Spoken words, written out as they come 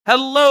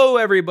Hello,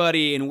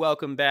 everybody, and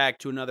welcome back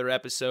to another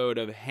episode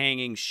of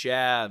Hanging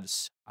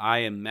Shavs. I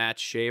am Matt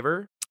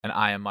Shaver, And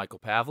I am Michael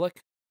Pavlik.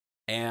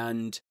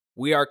 and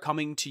we are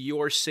coming to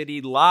your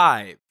city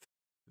live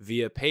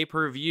via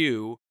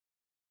pay-per-view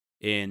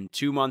in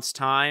 2 months'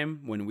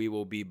 time when we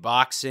will be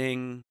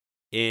boxing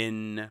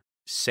in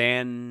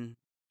San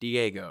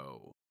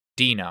Diego.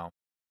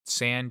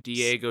 San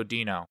Diego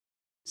Dino.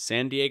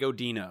 San Diego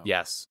Dino.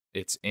 Yes,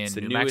 it's in It's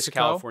the New newest Mexico.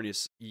 California.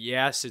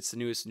 Yes, it's the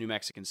newest New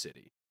Mexican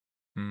city.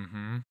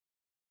 Mm-hmm.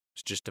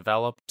 It's just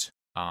developed.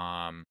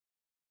 A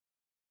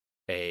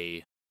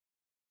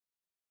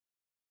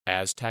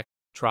Aztec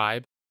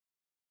tribe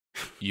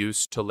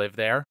used to live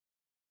there.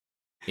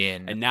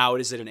 And now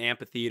it is at an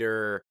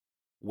amphitheater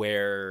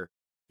where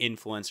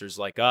influencers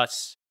like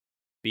us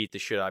beat the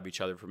shit out of each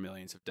other for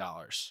millions of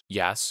dollars.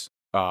 Yes.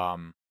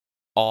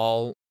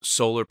 All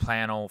solar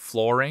panel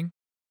flooring,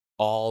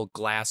 all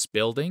glass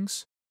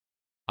buildings.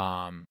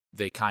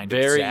 They kind of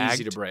Very zagged,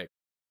 easy to break.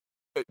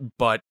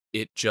 but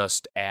it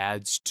just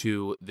adds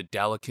to the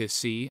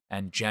delicacy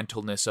and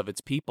gentleness of its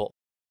people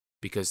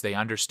because they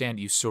understand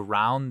you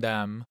surround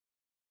them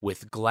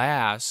with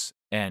glass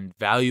and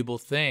valuable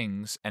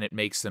things, and it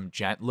makes them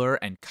gentler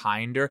and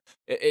kinder.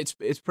 It's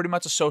pretty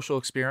much a social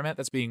experiment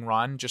that's being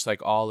run, just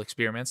like all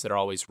experiments that are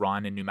always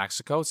run in New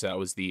Mexico. So that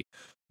was the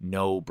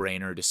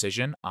no-brainer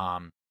decision.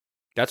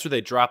 That's where they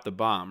dropped the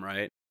bomb,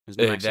 right? It was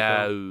New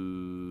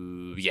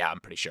Mexico? Yeah, I'm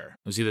pretty sure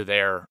it was either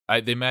there.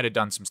 They might have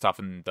done some stuff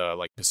in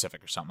the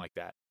Pacific or something like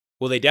that.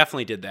 Well, they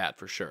definitely did that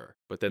for sure.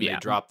 But then Yeah. they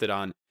dropped it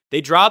on.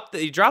 They dropped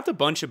a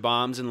bunch of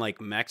bombs in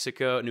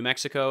Mexico, New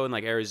Mexico, and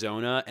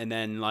Arizona, and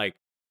then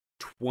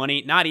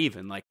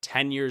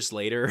 10 years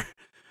later,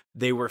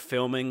 they were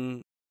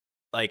filming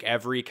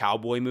every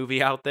cowboy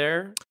movie out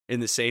there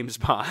in the same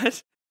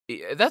spot.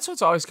 That's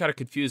what's always kind of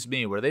confused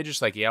me. Where they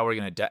just yeah, we're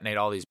gonna detonate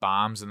all these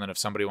bombs, and then if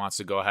somebody wants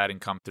to go ahead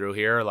and come through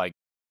here,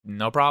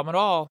 no problem at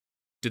all.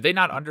 Did they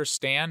not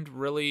understand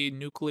really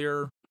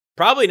nuclear?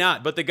 Probably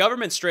not, but the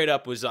government straight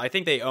up was. I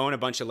think they own a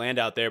bunch of land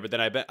out there, but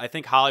then I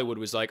think Hollywood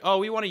was like, "Oh,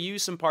 we want to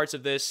use some parts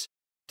of this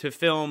to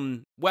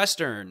film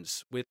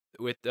westerns with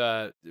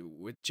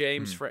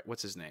James.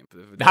 What's his name?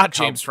 Not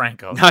James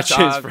Franco. Not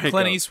James Franco.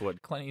 Clint Eastwood.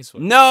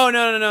 No.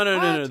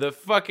 The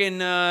fucking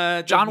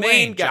John the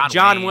Wayne main guy.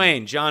 John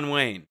Wayne.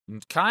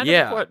 Kind of.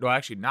 Yeah. Well,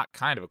 actually, not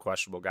kind of a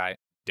questionable guy.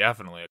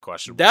 Definitely a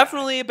questionable.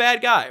 Definitely a bad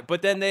guy.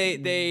 But then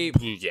they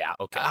yeah,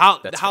 okay.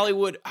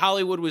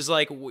 Hollywood was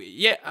like,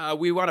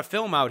 we want to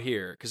film out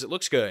here because it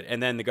looks good.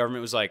 And then the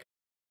government was like,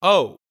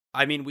 oh,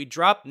 I mean, we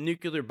dropped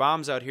nuclear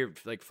bombs out here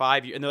for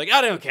 5 years. And they're like,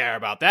 I don't care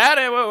about that.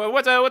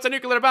 What's a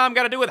nuclear bomb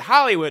got to do with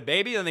Hollywood,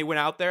 baby? And they went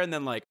out there, and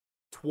then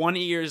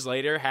 20 years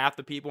later, half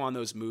the people on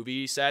those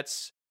movie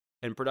sets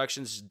and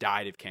productions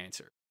died of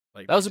cancer.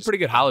 That was a pretty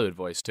good Hollywood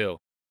voice, too,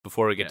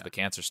 before we get to the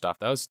cancer stuff.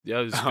 That was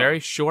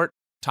very short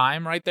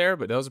time right there,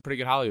 but that was a pretty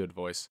good Hollywood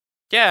voice.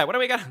 Yeah, what do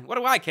we got? What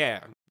do I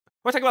care?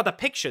 We're talking about the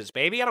pictures,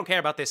 baby. I don't care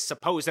about this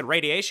supposed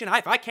radiation.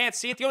 If I can't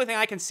see it, the only thing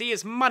I can see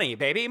is money,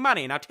 baby.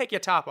 Money. Now take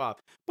your top off.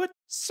 But,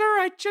 sir,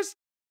 I just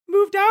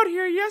moved out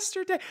here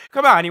yesterday.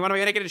 Come on, you want to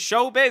get into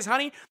showbiz,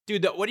 honey?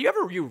 Dude,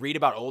 whatever you read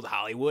about old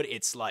Hollywood,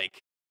 it's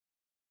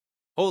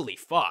holy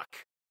fuck.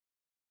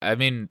 I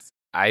mean,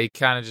 I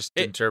kind of just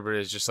interpret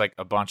it as just a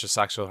bunch of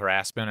sexual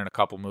harassment in a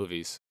couple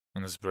movies.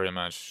 And that's pretty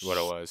much what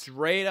it was.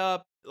 Straight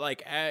up,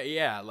 it's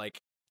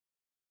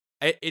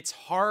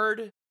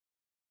hard.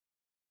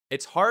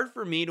 It's hard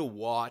for me to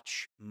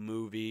watch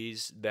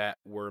movies that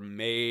were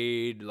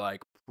made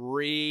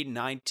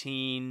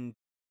pre-19.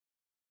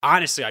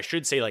 Honestly, I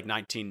should say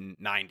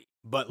 1990.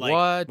 But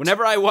what?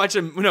 Whenever I watch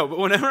a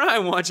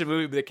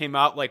movie that came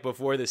out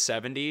before the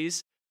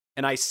 70s,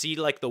 and I see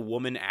the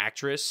woman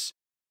actress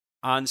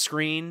on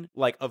screen,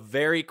 a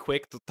very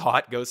quick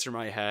thought goes through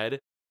my head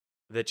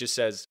that just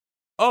says,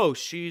 "Oh,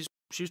 she's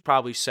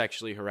probably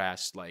sexually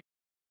harassed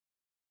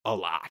a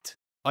lot."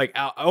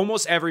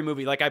 Almost every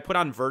movie. I put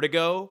on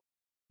Vertigo,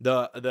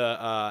 the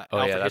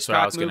Alfred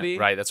Hitchcock movie.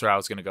 Right, that's where I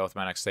was gonna go with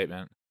my next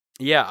statement.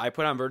 Yeah, I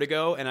put on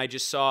Vertigo, and I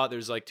just saw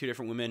there's two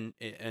different women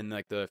in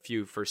the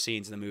few first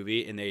scenes in the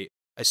movie, and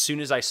as soon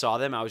as I saw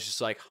them, I was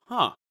just like,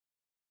 huh,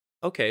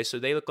 okay, so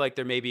they look like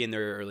they're maybe in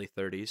their early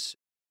 30s.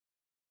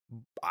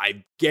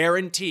 I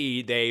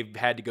guarantee they've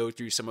had to go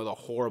through some of the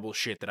horrible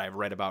shit that I've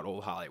read about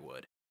old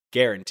Hollywood.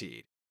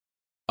 Guaranteed.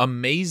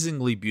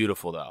 Amazingly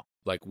beautiful, though.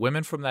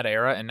 Women from that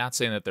era, and not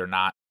saying that they're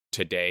not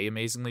today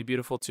amazingly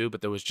beautiful too,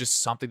 but there was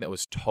just something that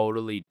was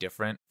totally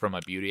different from a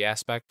beauty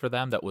aspect for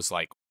them that was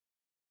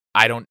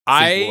I don't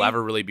think will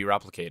ever really be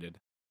replicated.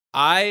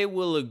 I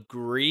will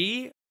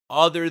agree,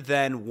 other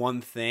than one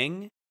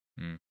thing,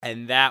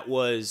 and that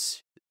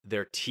was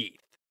their teeth.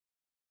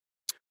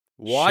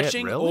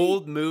 Watching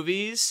old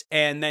movies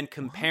and then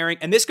comparing,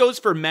 and this goes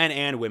for men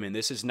and women.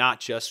 This is not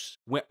just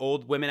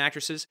old women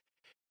actresses.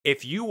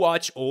 If you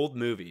watch old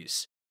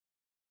movies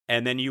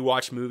and then you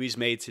watch movies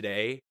made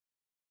today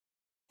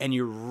and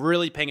you're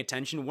really paying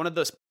attention, one of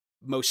the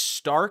most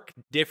stark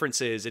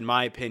differences, in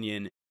my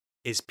opinion,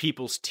 is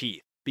people's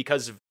teeth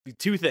because of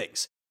two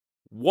things.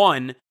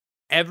 One,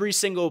 every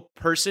single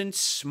person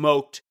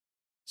smoked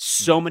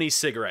so many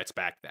cigarettes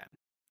back then.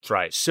 That's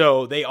right.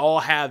 So they all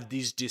have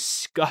these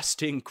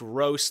disgusting,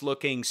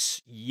 gross-looking,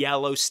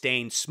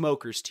 yellow-stained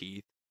smoker's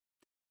teeth.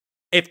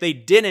 If they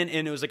didn't,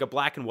 and it was like a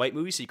black and white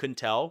movie, so you couldn't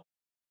tell,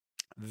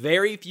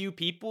 very few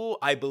people,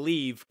 I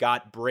believe,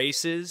 got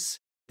braces.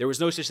 There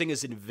was no such thing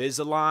as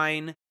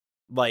Invisalign.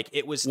 Like,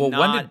 it was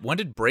not... when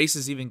did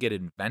braces even get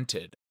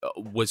invented?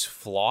 Was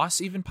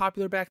floss even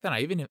popular back then?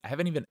 I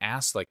haven't even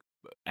asked, like,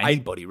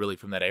 anybody really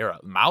from that era.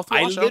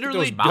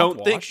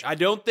 Mouthwash? I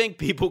don't think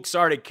people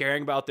started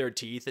caring about their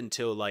teeth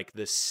until like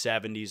the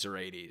 70s or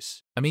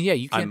 80s. I mean, yeah,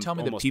 you can't tell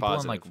me that people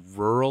positive. in like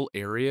rural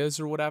areas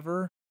or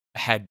whatever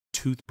had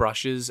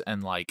toothbrushes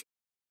and like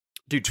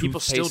dude, people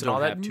still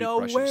don't have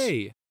toothbrushes. No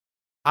way.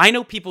 I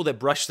know people that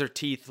brush their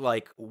teeth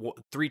like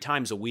 3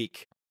 times a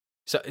week.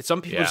 So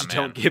some people just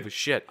don't give a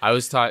shit. I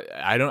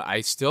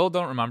still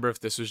don't remember if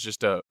this was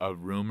just a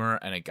rumor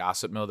and a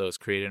gossip mill that was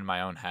created in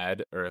my own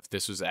head, or if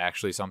this was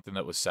actually something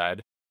that was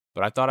said.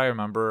 But I thought I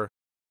remember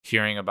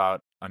hearing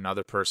about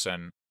another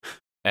person,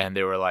 and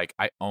they were like,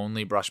 "I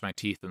only brush my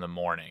teeth in the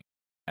morning,"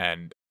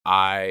 and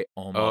I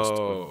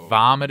almost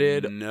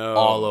vomited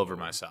all over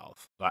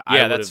myself. Like,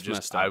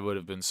 I would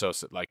have been so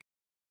sick. Like,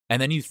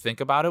 and then you think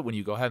about it when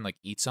you go ahead and like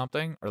eat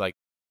something, or like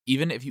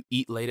even if you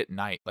eat late at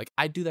night, like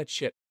I do that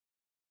shit.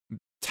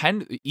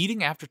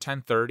 Eating after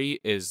 10:30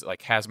 is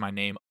like has my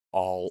name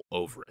all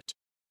over it.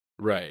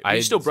 Right.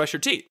 You still brush your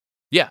teeth.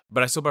 Yeah,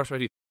 but I still brush my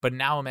teeth. But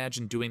now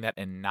imagine doing that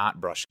and not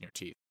brushing your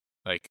teeth.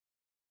 Like,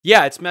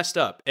 yeah, it's messed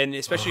up, and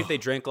especially if they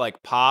drink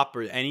like pop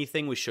or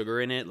anything with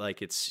sugar in it,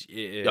 like it's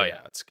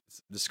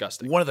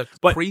disgusting. One of the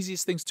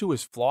craziest things too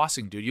is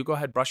flossing, dude. You go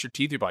ahead, brush your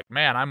teeth, you're like,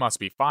 man, I must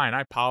be fine.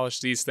 I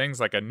polish these things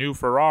like a new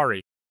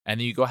Ferrari,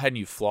 and then you go ahead and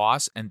you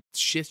floss, and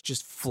shit's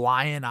just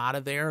flying out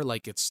of there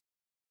like it's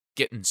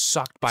getting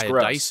sucked by a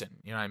Dyson.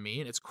 You know what I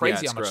mean? It's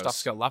crazy how much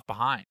stuff's got left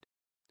behind.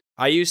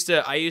 I used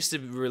to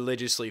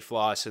religiously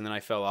floss, and then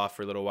I fell off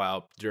for a little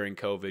while during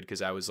COVID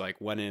because I was like,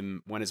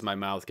 when is my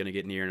mouth going to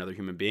get near another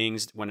human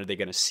beings? When are they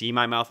going to see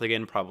my mouth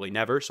again? Probably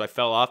never. So I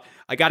fell off.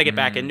 I got to get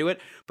back into it.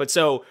 But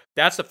so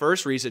that's the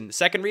first reason. The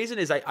second reason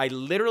is I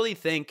literally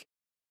think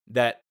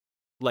that,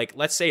 like,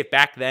 let's say if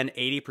back then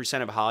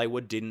 80% of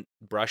Hollywood didn't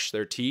brush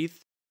their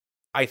teeth,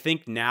 I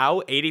think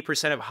now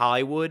 80% of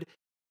Hollywood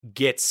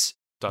gets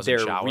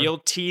real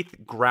teeth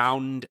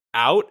ground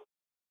out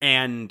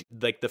and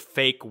like the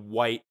fake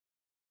white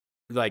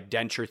like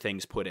denture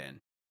things put in.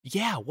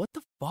 Yeah, what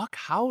the fuck?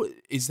 How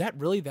is that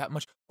really that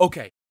much?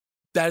 Okay,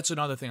 that's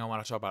another thing I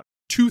want to talk about.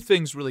 2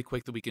 things really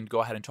quick that we can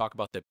go ahead and talk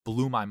about that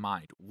blew my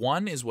mind.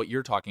 One is what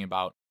you're talking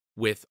about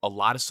with a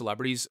lot of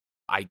celebrities,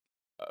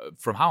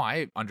 from how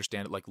I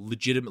understand it, like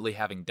legitimately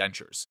having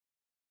dentures.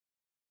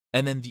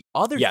 And then the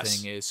other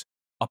thing is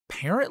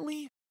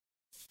apparently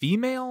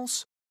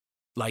females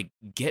like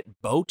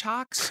get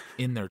Botox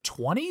in their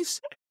 20s.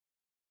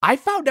 I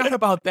found out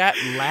about that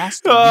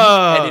last week,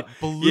 and it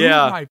blew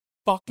my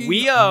fucking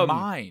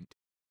mind.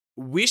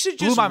 We should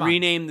just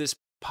rename this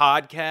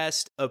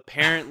podcast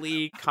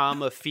apparently,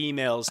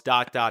 females ...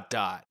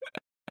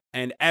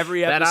 And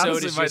every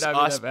episode is just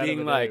us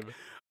being like,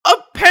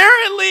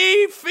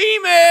 apparently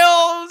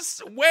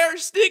females wear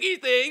sticky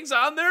things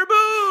on their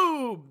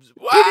boobs.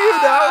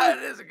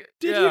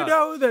 Did you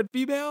know that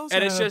females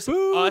and it's just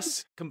boobs?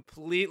 Us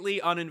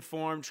completely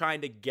uninformed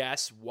trying to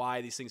guess why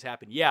these things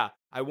happen. Yeah,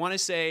 I want to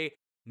say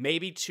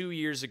maybe 2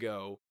 years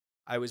ago,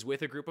 I was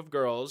with a group of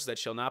girls that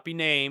shall not be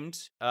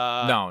named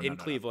in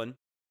Cleveland.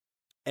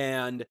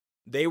 And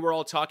they were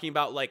all talking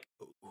about like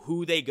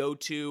who they go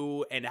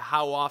to and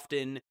how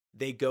often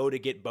they go to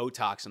get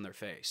Botox on their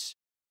face.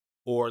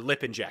 Or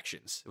lip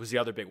injections. It was the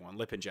other big one,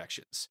 lip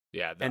injections.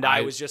 Yeah. And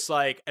I was just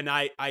like, and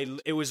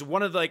it was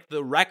one of like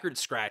the record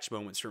scratch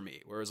moments for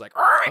me where it was like,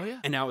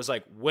 and I was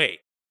like,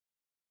 wait,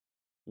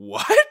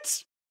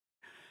 what?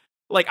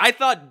 Like, I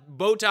thought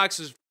Botox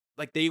was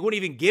like, they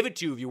wouldn't even give it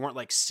to you if you weren't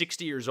like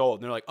 60 years old.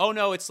 And they're like, oh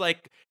no, it's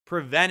like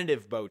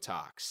preventative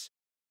Botox.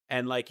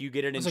 And like you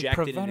get it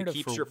injected and it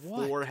keeps your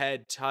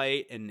forehead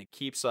tight and it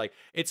keeps like,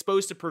 it's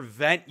supposed to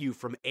prevent you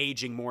from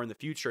aging more in the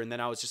future. And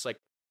then I was just like,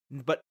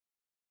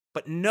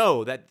 but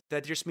no, that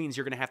just means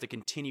you're going to have to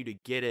continue to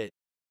get it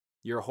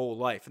your whole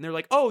life. And they're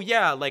like, oh,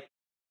 yeah, like,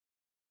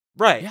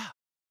 right.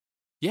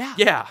 Yeah.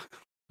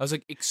 I was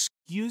like,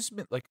 excuse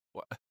me. Like,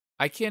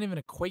 I can't even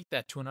equate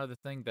that to another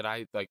thing that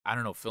I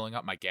don't know, filling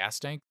up my gas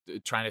tank,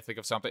 trying to think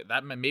of something.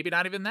 That maybe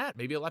not even that.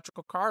 Maybe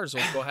electrical cars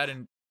will go ahead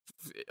and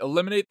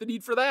eliminate the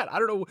need for that. I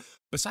don't know.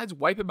 Besides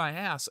wiping my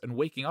ass and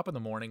waking up in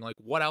the morning, like,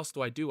 what else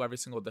do I do every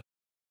single day?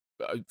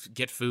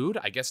 Get food.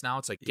 I guess now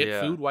it's like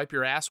get food, wipe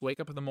your ass, wake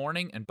up in the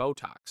morning, and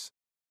Botox.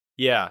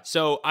 Yeah.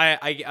 So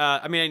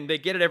I mean, they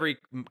get it every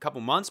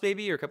couple months,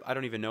 maybe, or I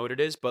don't even know what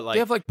it is, but like, they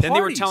have like then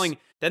parties.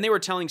 they were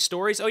telling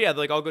stories. Oh yeah, they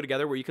like all go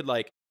together where you could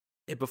like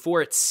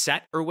before it's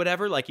set or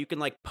whatever, like you can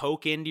like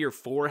poke into your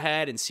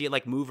forehead and see it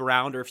like move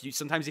around, or if you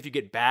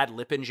get bad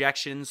lip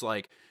injections,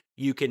 like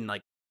you can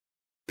like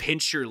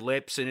pinch your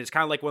lips, and it's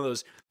kind of like one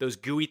of those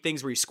gooey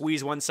things where you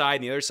squeeze one side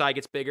and the other side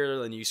gets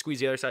bigger, and you squeeze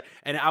the other side.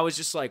 And I was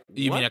just like,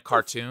 You mean what a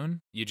cartoon?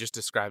 You just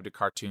described a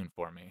cartoon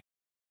for me.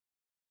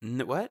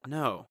 What?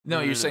 No. No,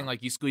 you're saying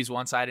like you squeeze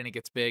one side and it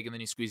gets big, and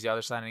then you squeeze the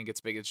other side and it gets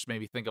big. It just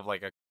made me think of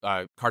like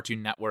a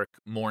Cartoon Network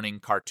morning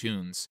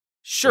cartoons.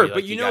 Sure, Like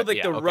but you know, got- like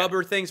yeah, the okay.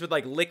 rubber things with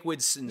like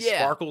liquids and Yeah.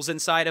 sparkles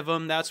inside of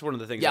them. That's one of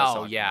the things. Yeah, I was oh,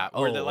 talking yeah.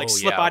 about, where they Oh, like oh,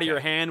 slip yeah, out of your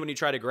okay. hand when you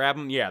try to grab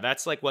them. Yeah,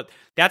 that's like what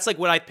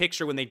I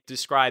picture when they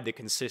describe the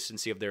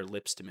consistency of their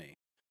lips to me.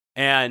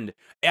 And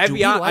Do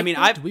we like that?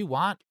 I've Do we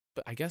want?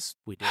 But I guess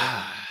we do.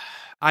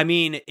 I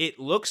mean, it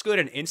looks good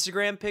in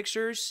Instagram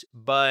pictures,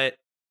 but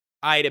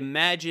I'd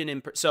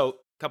imagine so a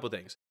couple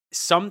things.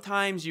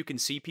 Sometimes you can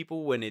see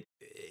people when it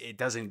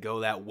doesn't go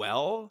that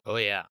well, Oh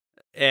yeah.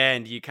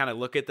 and you kind of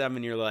look at them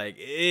and you're like,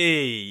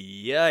 "Hey,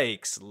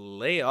 yikes,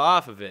 lay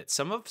off of it."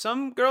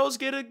 Some girls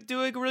do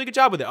a really good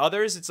job with it.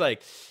 Others, it's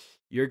like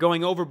you're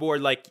going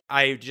overboard. Like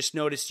I just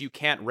noticed you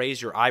can't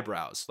raise your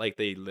eyebrows. Like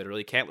they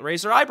literally can't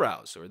raise their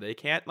eyebrows, or they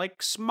can't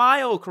like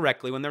smile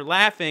correctly when they're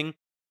laughing.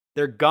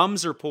 Their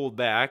gums are pulled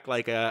back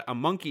like a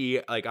monkey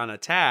like on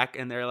attack,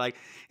 and they're like,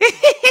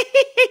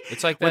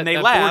 It's like when they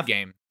that laugh. board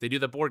game. They do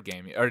the board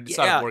game, or it's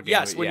not a board game.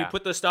 Yes, but when yeah. you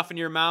put the stuff in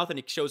your mouth and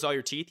it shows all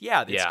your teeth.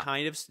 Yeah, it's Yeah.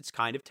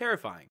 kind of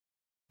terrifying.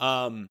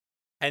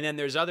 And then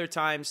there's other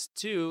times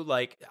too,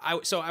 like I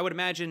would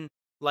imagine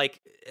like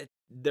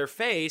their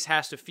face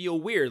has to feel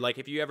weird. Like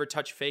if you ever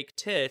touch fake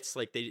tits,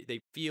 like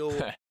they feel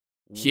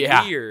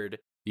Yeah. weird.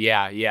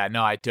 Yeah.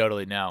 No, I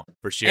totally know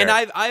for sure. And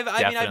I mean I've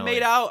Definitely.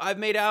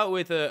 made out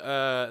with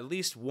at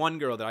least one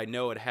girl that I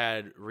know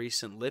had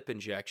recent lip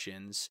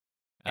injections,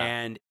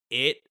 and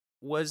it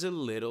was a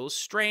little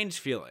strange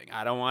feeling.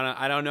 I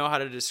don't know how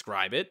to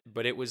describe it,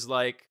 but it was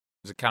like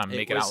Was it kind of it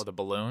making out was- with a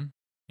balloon?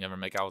 You ever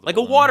make out with like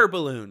balloon? a water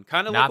balloon,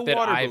 kind of like Not a that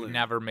water I've balloon.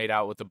 never made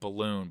out with a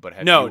balloon, but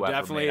have No, you ever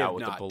definitely made out have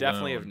with a not. balloon?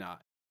 Definitely have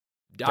not.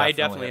 I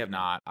definitely have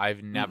not.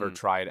 I've never Mm-mm.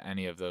 tried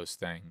any of those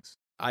things.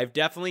 I've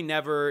definitely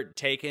never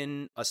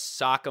taken a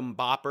sock'em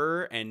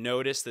bopper and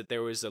noticed that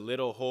there was a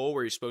little hole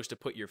where you're supposed to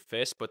put your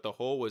fist, but the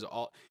hole was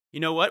all.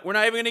 You know what? We're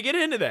not even going to get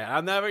into that.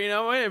 I'm never. You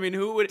know what? I mean,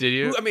 who would? Did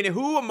you?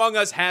 Who among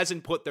us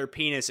hasn't put their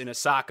penis in a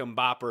sock'em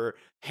bopper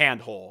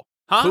hand hole?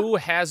 Huh? Who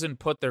hasn't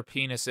put their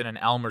penis in an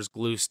Elmer's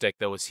glue stick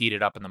that was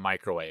heated up in the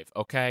microwave?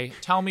 Okay,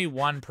 tell me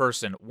one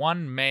person,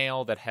 one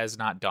male that has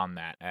not done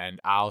that, and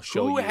I'll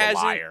show Who you a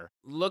hasn't liar.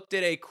 looked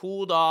at a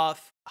cooled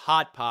off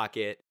hot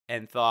pocket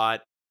and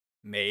thought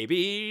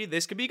maybe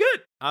this could be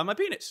good on my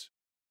penis?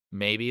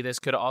 Maybe this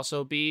could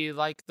also be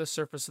like the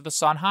surface of the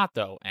sun hot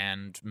though,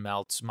 and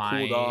melts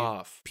my Cooled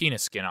off.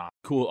 penis skin off.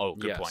 Cool. Oh,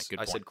 good Yes, point. Good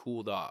I point. said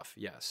cooled off.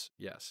 Yes.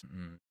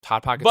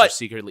 Hot pockets But- are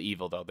secretly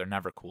evil though. They're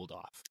never cooled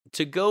off.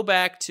 To go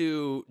back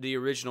to the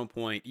original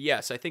point,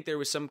 yes, I think there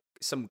was some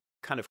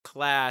kind of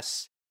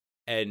class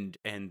and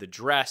the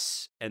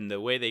dress and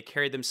the way they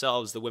carried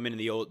themselves, the women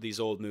in these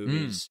old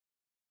movies,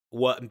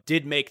 what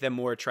did make them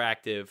more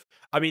attractive.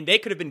 I mean, they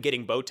could have been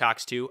getting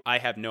Botox too. I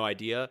have no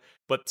idea.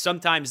 But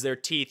sometimes their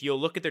teeth, you'll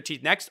look at their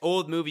teeth. Next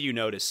old movie you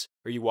notice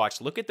or you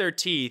watch, look at their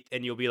teeth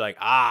and you'll be like,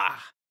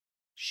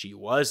 she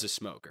was a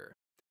smoker.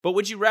 But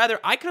would you rather?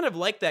 I kind of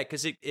like that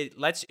because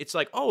it's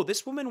like, oh,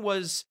 this woman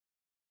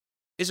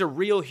is a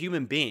real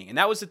human being. And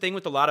that was the thing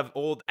with a lot of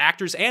old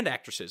actors and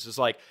actresses. Is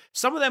like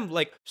some of them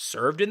like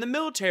served in the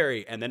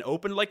military and then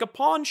opened like a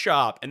pawn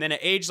shop. And then at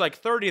age like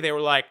 30, they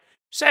were like,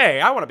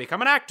 say, I want to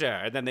become an actor.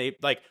 And then they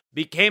like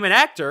became an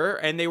actor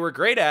and they were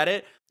great at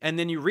it. And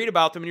then you read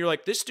about them and you're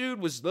like, this dude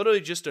was literally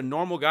just a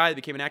normal guy that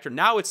became an actor.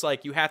 Now it's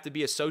like you have to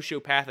be a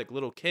sociopathic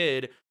little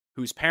kid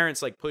whose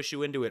parents like push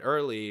you into it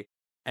early.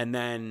 And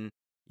then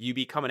you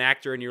become an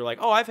actor and you're like,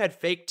 oh, I've had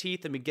fake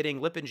teeth and been getting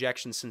lip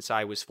injections since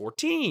I was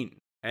 14.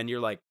 And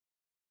you're like,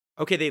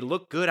 okay, they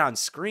look good on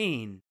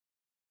screen,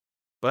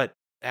 but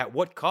at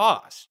what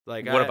cost?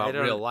 Like, What I about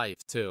don't- real life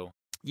too?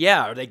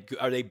 Yeah,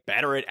 are they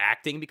better at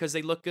acting because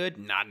they look good?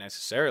 Not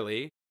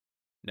necessarily.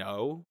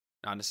 No,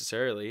 not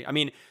necessarily. I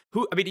mean,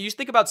 you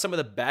think about some of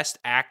the best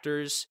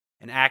actors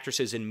and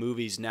actresses in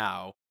movies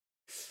now.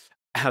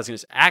 I was gonna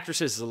say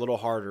actresses is a little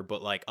harder,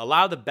 but like a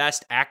lot of the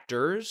best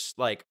actors,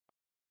 like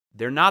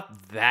they're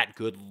not that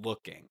good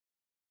looking.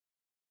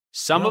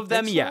 Some You don't of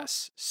them, think so?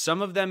 yes.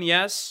 Some of them,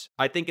 yes.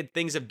 I think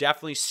things have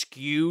definitely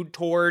skewed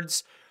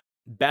towards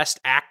best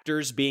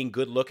actors being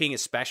good looking,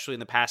 especially in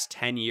the past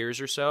 10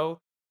 years or so.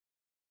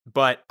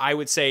 But I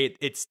would say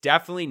it's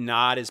definitely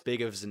not as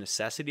big of a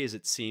necessity as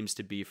it seems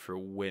to be for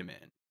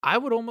women. I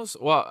would almost,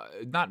 well,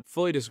 not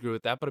fully disagree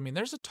with that, but I mean,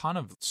 there's a ton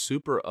of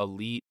super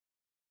elite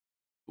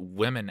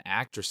women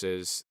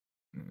actresses,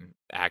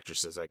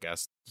 I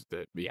guess,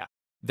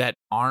 that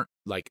aren't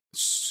like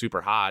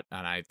super hot.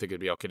 And I think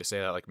it'd be okay to say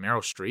that, like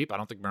Meryl Streep. I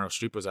don't think Meryl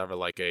Streep was ever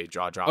like a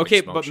jaw-dropping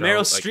Okay, smoke but show. Meryl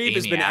Like Streep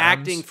has Amy been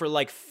Adams. acting for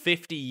like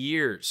 50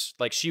 years.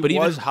 Like she But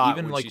was even- hot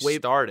even, when like, she way-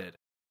 started.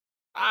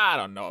 I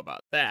don't know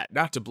about that.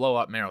 Not to blow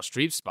up Meryl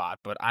Streep's spot,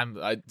 but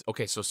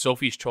okay. So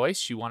Sophie's Choice,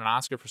 she won an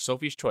Oscar for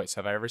Sophie's Choice.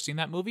 Have I ever seen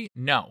that movie?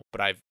 No,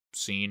 but I've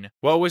seen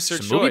What was her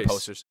some movie choice?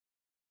 posters.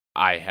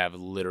 I have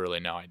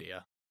literally no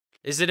idea.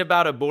 Is it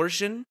about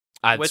abortion?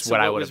 That's what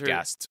I would have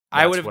guessed.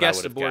 I would have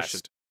guessed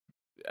abortion.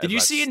 Did you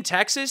see Unless- in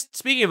Texas?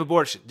 Speaking of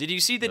abortion, did you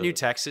see the new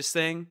Texas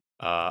thing?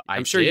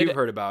 I'm sure you've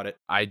heard about it.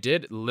 I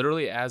did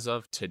literally as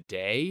of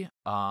today.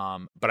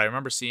 But I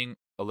remember seeing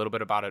a little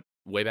bit about it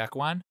way back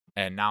when,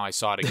 and now I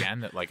saw it again.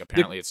 That like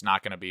apparently it's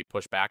not going to be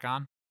pushed back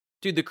on.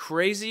 Dude, the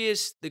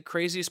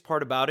craziest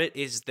part about it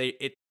is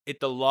the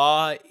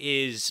law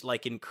is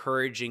like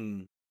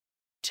encouraging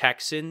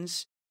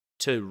Texans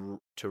to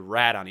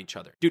rat on each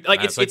other. Dude,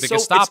 like it's like the so,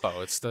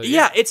 Gestapo.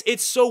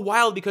 It's so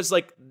wild because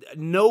like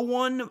no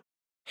one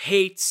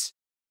hates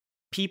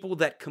people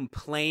that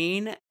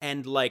complain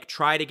and like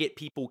try to get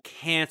people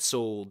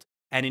canceled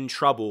and in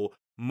trouble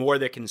more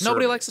than conservatives.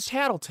 Nobody likes a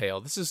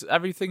tattletale. This is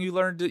everything you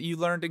learned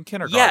in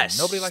kindergarten. Yes,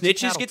 nobody likes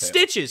snitches a get tattletale.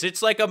 stitches.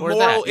 It's like a Or moral.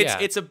 that, yeah.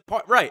 It's a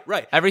part. Right.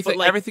 Everything But,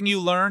 like, everything you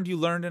learned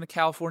in a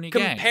California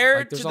gang. compared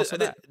Like, there's to also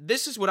that.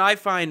 this is what I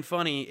find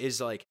funny is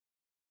like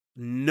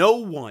no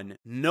one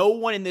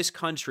in this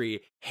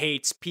country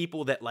hates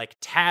people that like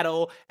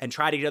tattle and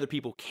try to get other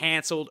people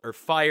canceled or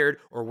fired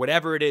or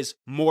whatever it is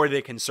more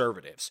than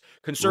conservatives.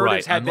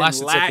 Conservatives Right, have unless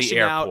been it's at the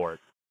airport.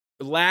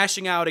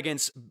 lashing out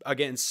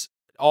against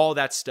all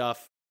that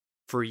stuff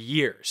for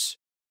years.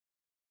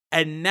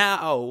 And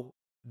now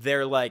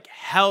they're like,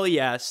 hell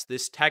yes,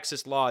 this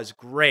Texas law is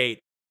great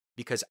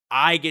because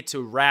I get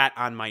to rat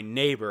on my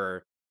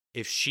neighbor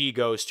if she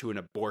goes to an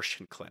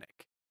abortion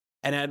clinic.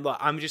 And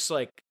I'm just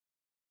like,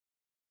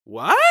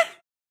 what?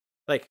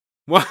 Like,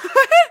 what?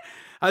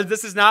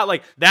 This is not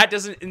like, that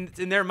doesn't,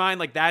 in their mind,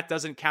 like, that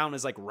doesn't count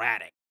as like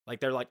ratting. Like,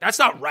 they're like, that's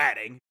not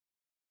ratting.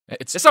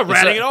 It's not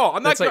ratting at all.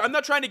 I'm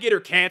not trying to get her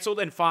canceled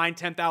and fined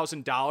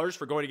 $10,000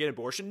 for going to get an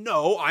abortion.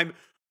 No,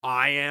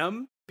 I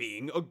am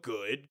being a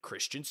good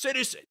Christian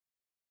citizen.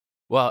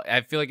 Well,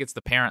 I feel like it's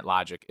the parent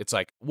logic. It's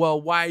like,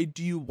 well, why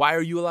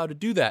are you allowed to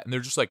do that? And they're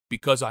just like,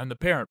 because I'm the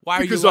parent. Why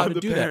are you allowed to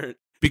do that?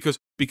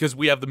 Because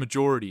we have the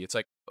majority. It's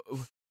like,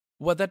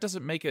 well, that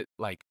doesn't make it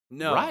like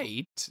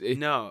right.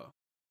 No.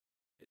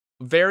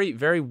 Very,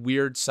 very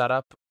weird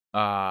setup.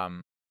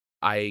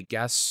 I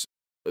guess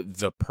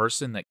the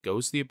person that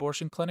goes to the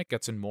abortion clinic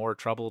gets in more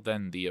trouble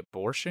than the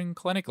abortion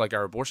clinic. Like,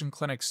 are abortion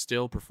clinics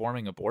still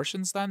performing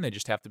abortions then? They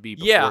just have to be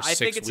before 6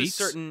 think it's weeks?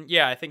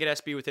 I think it has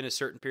to be within a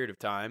certain period of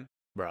time.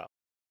 Bro.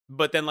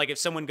 But then, like, if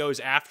someone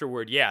goes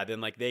afterward, then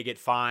like they get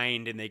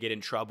fined and they get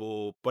in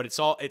trouble. But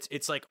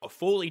it's like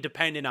fully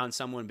dependent on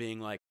someone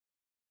being like,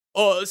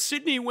 "Oh,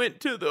 Sydney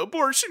went to the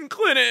abortion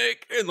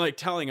clinic," and like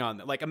telling on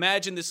them. Like,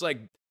 imagine this,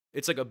 like,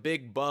 it's like a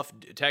big buff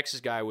Texas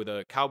guy with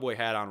a cowboy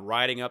hat on,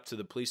 riding up to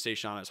the police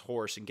station on his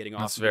horse and getting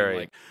off.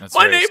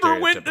 My neighbor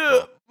went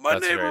to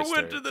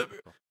the.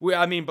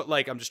 Well, I mean, but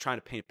like, I'm just trying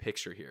to paint a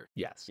picture here.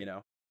 Yes. You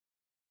know.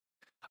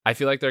 I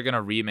feel like they're going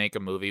to remake a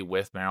movie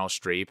with Meryl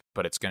Streep,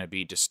 but it's going to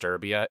be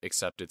Disturbia,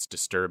 except it's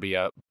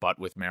Disturbia, but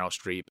with Meryl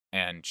Streep,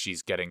 and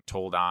she's getting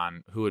told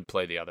on who would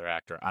play the other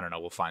actor. I don't know.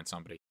 We'll find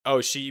somebody.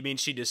 Oh,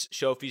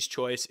 Sophie's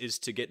choice is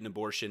to get an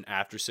abortion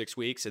after 6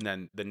 weeks, and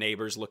then the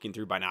neighbor's looking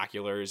through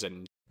binoculars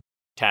and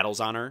tattles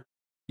on her?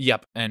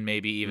 Yep, and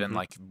maybe even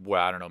like,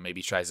 well, I don't know,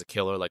 maybe tries to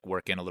kill her, like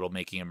work in a little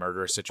making a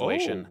murderer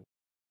situation.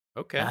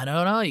 Oh, okay. I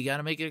don't know. You got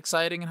to make it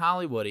exciting and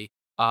Hollywoody.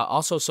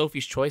 Also,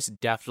 Sophie's Choice,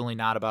 definitely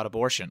not about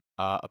abortion.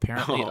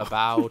 Apparently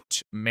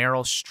about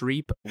Meryl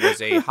Streep was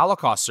a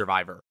Holocaust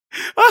survivor.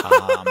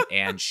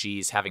 And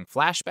she's having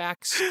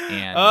flashbacks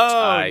and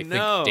I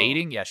think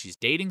dating. Yeah, she's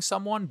dating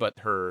someone, but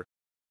her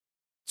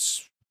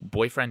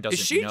boyfriend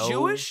doesn't know. Is she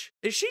Jewish?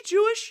 Is she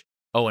Jewish?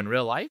 Oh, in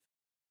real life?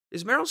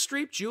 Is Meryl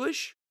Streep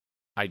Jewish?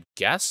 I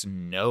guess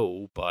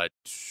no, but...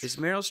 Is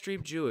Meryl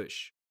Streep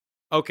Jewish?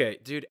 Okay,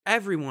 dude,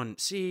 everyone,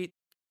 see...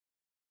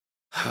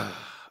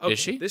 Okay, is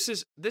she? This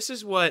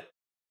is what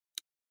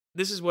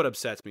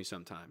upsets me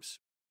sometimes.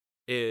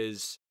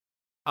 Is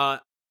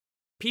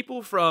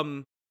people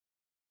from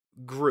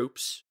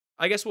groups,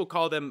 I guess we'll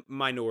call them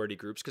minority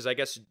groups, because I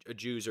guess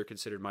Jews are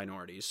considered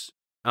minorities.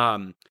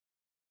 Yeah,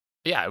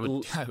 I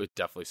would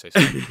definitely say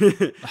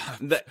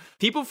so.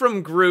 People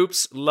from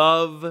groups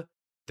love.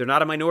 They're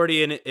not a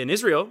minority in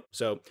Israel,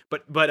 so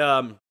but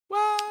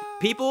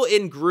people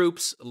in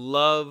groups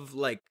love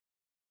like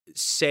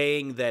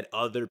saying that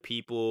other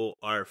people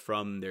are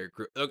from their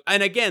group.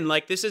 And again,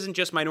 like, this isn't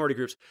just minority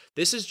groups.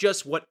 This is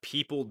just what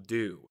people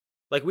do.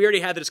 Like, we already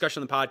had the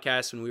discussion on the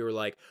podcast when we were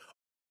like,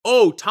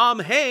 "Oh, Tom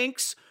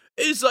Hanks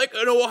is like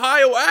an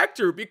Ohio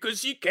actor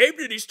because he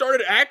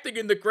started acting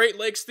in the Great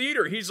Lakes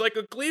Theater. He's like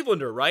a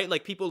Clevelander," right?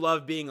 Like, people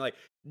love being like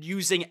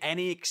using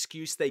any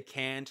excuse they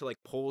can to like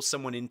pull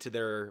someone into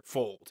their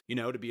fold, you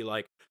know, to be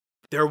like,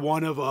 they're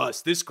one of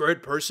us. This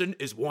great person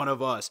is one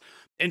of us.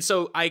 And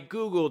so I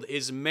Googled,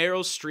 is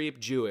Meryl Streep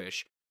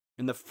Jewish?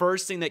 And the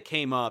first thing that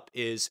came up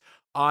is,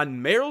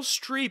 on Meryl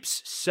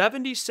Streep's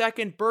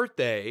 72nd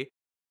birthday,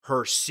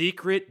 her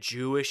secret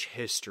Jewish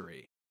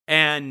history.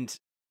 And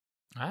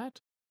what?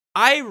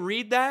 I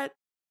read that,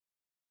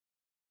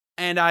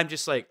 and I'm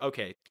just like,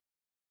 okay,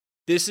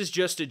 this is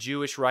just a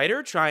Jewish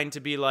writer trying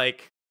to be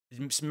like,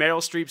 Meryl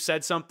Streep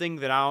said something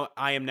that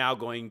I am now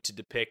going to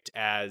depict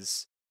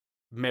as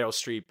Meryl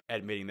Streep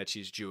admitting that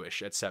she's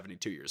Jewish at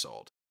 72 years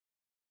old.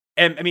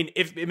 And I mean,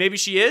 if maybe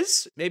she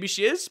is,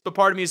 but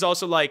part of me is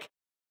also like,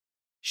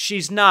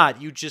 she's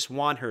not. You just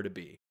want her to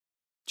be.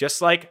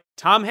 Just like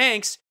Tom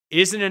Hanks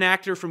isn't an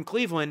actor from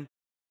Cleveland,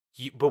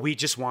 but we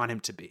just want him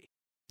to be.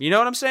 You know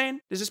what I'm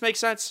saying? Does this make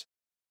sense?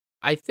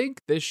 I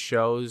think this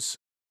shows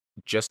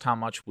just how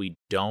much we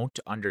don't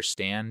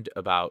understand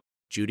about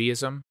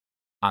Judaism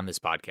on this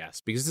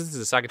podcast, because this is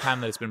the second time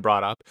that it's been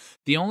brought up.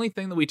 The only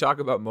thing that we talk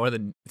about more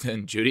than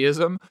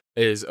Judaism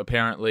is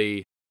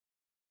apparently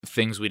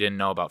things we didn't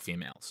know about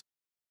females.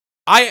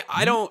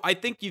 I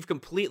think you've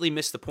completely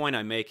missed the point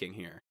I'm making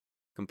here.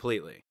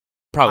 Completely.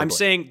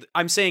 Probably.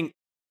 I'm saying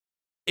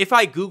if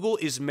I Google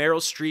is Meryl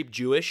Streep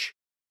Jewish,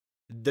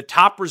 the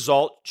top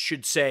result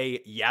should say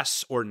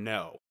yes or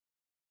no.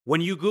 When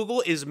you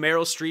Google is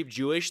Meryl Streep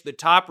Jewish, the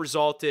top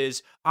result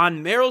is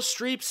on Meryl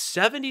Streep's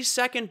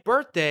 72nd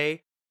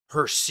birthday,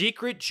 her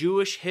secret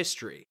Jewish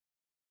history.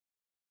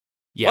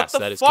 Yes,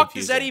 what that the is fuck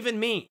confusing. does that even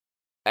mean?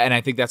 And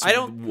I think that's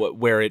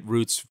where it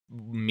roots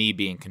me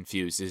being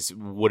confused is,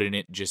 wouldn't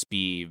it just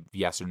be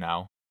yes or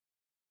no?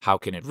 How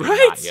can it be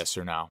not yes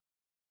or no?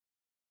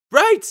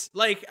 Right.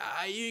 Like,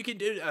 you can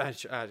do...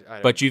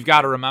 But you've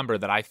got to remember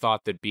that I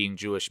thought that being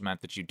Jewish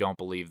meant that you don't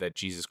believe that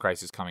Jesus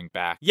Christ is coming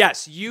back.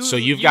 Yes. So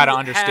you've got to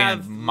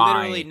understand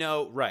literally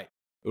no... Right.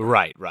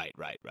 Right.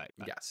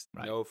 Yes.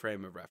 Right. No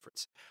frame of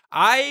reference.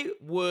 I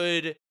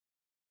would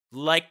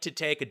like to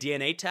take a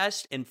DNA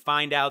test and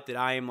find out that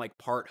I am like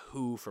part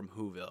Who from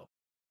Whoville.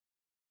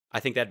 I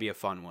think that'd be a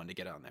fun one to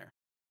get on there.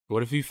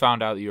 What if you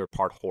found out that you were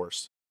part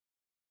horse?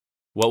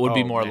 What would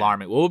be more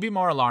alarming? What would be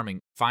more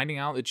alarming? Finding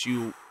out that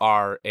you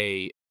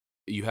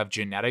have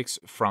genetics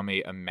from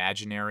a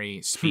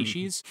imaginary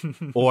species,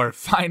 or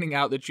finding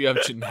out that you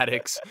have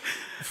genetics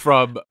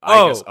from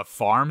I guess a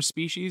farm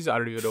species? I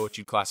don't even know what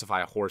you'd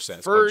classify a horse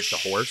as. For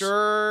just a horse?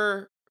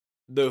 Sure,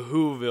 the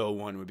Whoville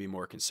one would be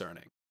more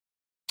concerning.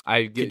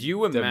 Could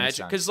you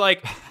imagine?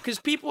 Because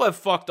people have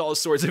fucked all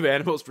sorts of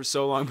animals for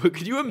so long, but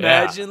could you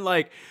imagine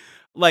like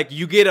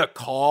you get a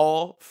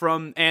call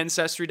from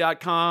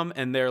Ancestry.com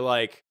and they're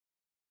like,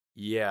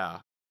 yeah,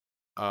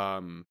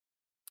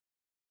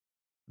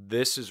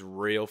 this is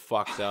real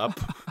fucked up.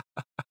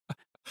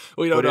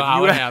 We don't know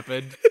how it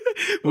happened.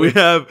 we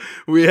have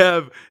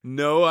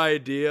no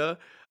idea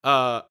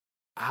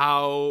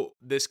how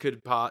this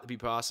could be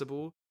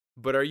possible.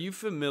 But are you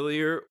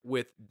familiar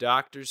with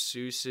Dr.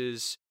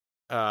 Seuss's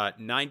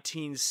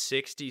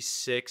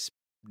 1966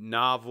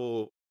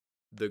 novel,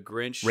 The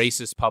Grinch?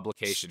 Racist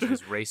publication.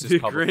 His racist the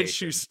publication. Grinch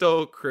Who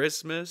Stole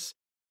Christmas,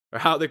 or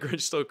How the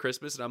Grinch Stole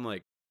Christmas. And I'm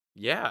like,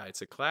 yeah,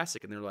 it's a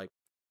classic. And they're like,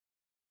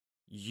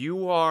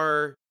 you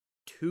are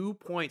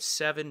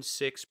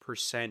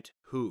 2.76%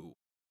 Who.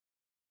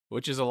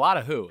 Which is a lot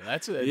of Who.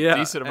 That's a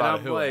decent amount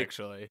of Who, like,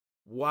 actually.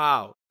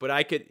 Wow. But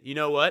I could, you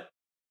know what?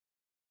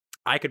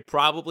 I could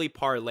probably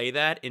parlay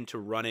that into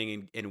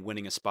running and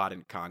winning a spot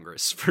in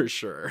Congress for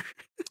sure.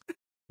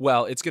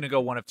 Well, it's going to go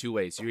one of two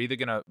ways. You're either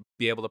going to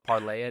be able to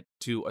parlay it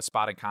to a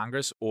spot in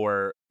Congress,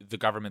 or the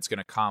government's going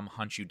to come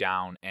hunt you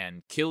down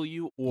and kill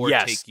you, or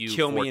take you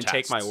kill me and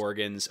take my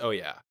organs. Oh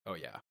yeah.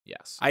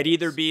 Yes. I'd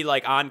either be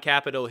like on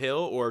Capitol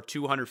Hill or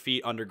 200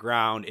 feet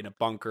underground in a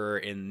bunker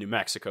in New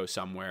Mexico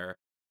somewhere,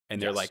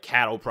 and they're like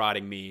cattle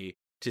prodding me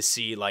to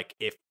see like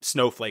if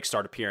snowflakes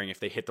start appearing,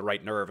 if they hit the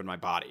right nerve in my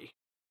body.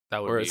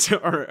 That would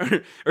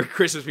or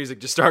Christmas music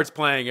just starts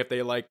playing if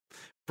they like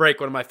break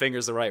one of my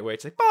fingers the right way.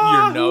 It's like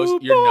your nose is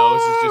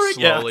just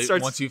slowly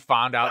once you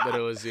found out that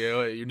it was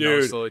you, your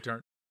nose slowly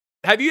turned.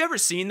 Have you ever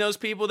seen those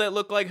people that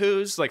look like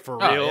Who's? Like for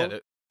real? Yeah,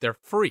 they're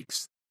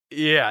freaks.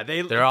 Yeah,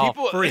 they're all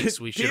freaks.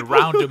 We should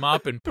round them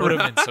up and put them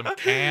in some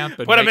camp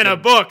and put them in a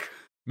book.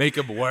 Make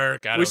them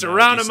work. We should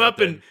round them up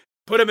and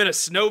put them in a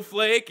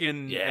snowflake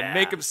and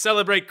make them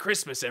celebrate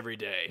Christmas every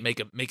day. Make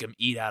them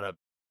eat out of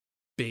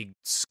big,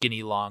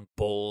 skinny, long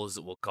bowls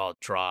that we'll call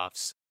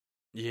troughs.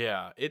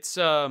 Yeah, it's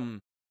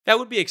that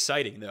would be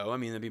exciting though. I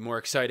mean, that'd be more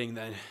exciting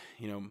than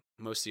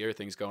most of the other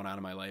things going on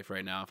in my life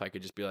right now. If I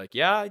could just be like,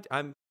 yeah,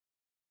 I'm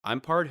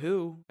part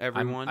Who.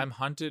 Everyone, I'm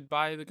hunted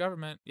by the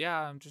government. Yeah,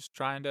 I'm just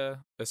trying to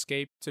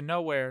escape to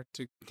nowhere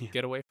to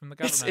get away from the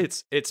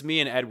government. It's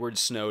me and Edward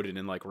Snowden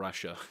in like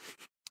Russia,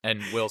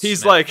 and Will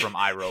Smith from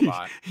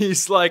iRobot.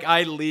 He's like,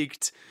 I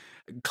leaked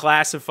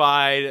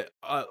classified,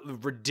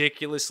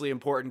 ridiculously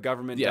important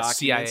government documents.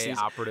 CIA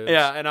operatives.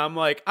 Yeah, and I'm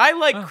like, I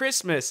like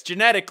Christmas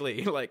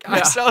genetically. Like,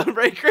 I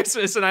celebrate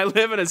Christmas, and I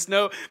live in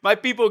a my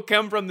people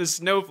come from the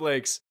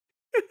snowflakes.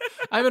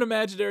 I'm an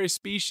imaginary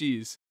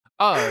species.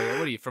 Oh,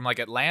 what are you, from like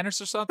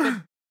Atlantis or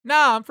something?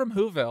 Nah, I'm from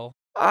Whoville.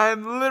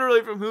 I'm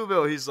literally from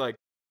Whoville. He's like,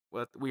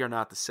 well, we are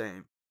not the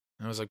same.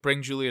 And I was like,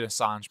 bring Julian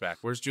Assange back.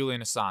 Where's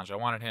Julian Assange? I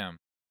wanted him.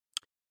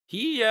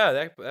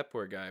 That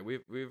poor guy.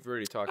 We've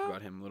already talked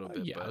about him a little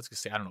bit. Yeah, but I was gonna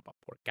say I don't know about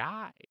poor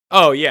guy.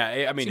 Oh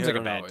yeah, I mean, seems like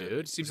a bad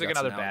dude. Seems like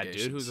another bad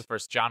dude. Who's the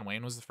first? John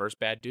Wayne was the first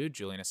bad dude.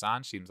 Julian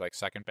Assange seems like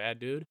second bad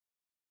dude.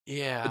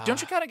 Yeah. Don't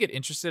you kind of get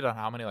interested on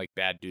how many like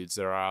bad dudes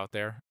there are out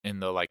there in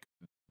the like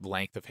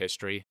length of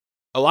history?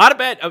 A lot of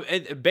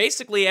bad.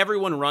 Basically,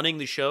 everyone running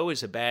the show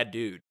is a bad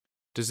dude.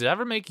 Does it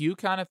ever make you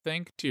kind of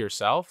think to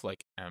yourself,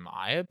 like, am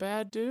I a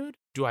bad dude?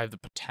 Do I have the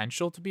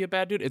potential to be a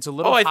bad dude? It's a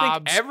little I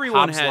Hobbes, think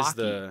everyone Hobbes has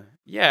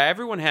Locke-y.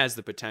 everyone has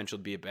the potential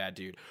to be a bad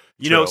dude.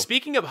 You know, True.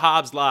 speaking of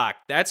Hobbes Locke,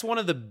 that's one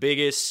of the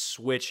biggest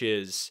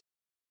switches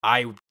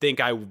I think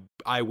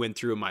I went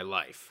through in my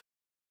life.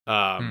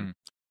 That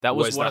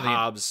was was one the of the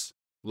Hobbes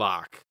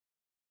Locke.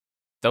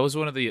 that was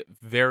one of the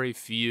very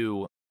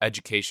few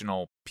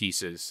educational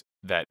pieces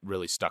that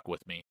really stuck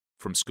with me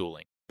from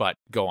schooling. But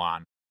go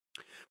on.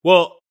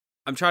 Well,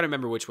 I'm trying to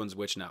remember which one's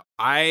which now.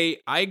 I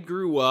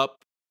grew up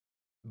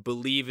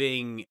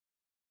liking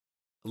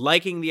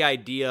the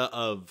idea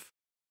of,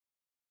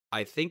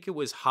 I think it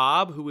was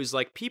Hobbes, who was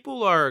like,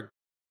 people are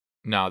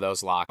No, that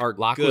was Locke. Are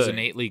Locke was good.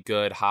 innately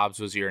good. Hobbes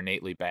was you're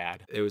innately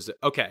bad. it was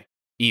okay.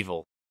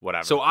 Evil.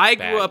 Whatever. So I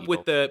Bad, grew up evil.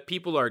 with the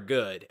people are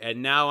good,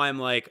 and now I'm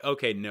like,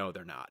 okay, no,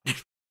 they're not.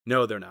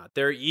 No, they're not.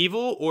 They're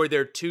evil, or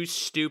they're too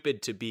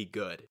stupid to be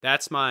good.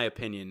 That's my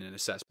opinion and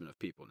assessment of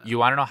people now. You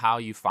want to know how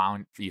you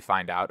find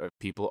out if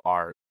people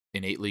are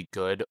innately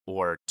good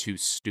or too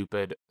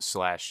stupid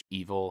 /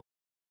 evil,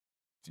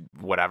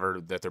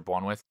 whatever that they're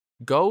born with?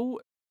 Go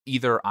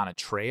either on a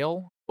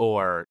trail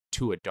or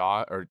to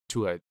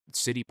a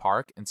city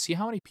park and see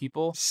how many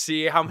people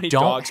See how many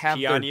don't dogs have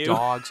pee their on you?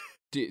 dogs.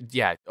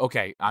 Yeah,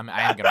 okay. I am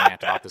gonna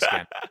rant about this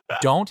again.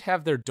 Don't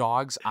have their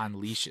dogs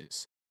on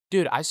leashes,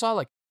 dude. I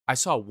saw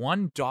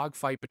one dog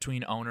fight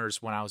between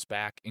owners when I was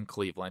back in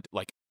Cleveland.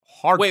 Like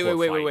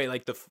hardcore. Wait.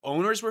 Like the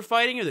owners were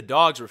fighting, or the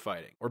dogs were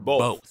fighting, or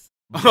both?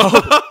 Both.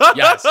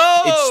 Yes,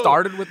 it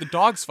started with the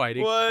dogs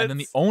fighting, and then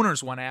the What?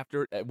 owners went at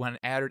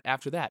it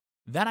after that.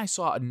 Then I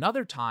saw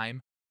another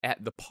time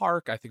at the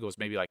park. I think it was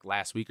maybe like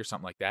last week or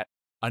something like that.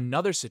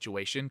 Another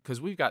situation because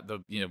we've got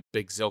the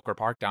big Zilker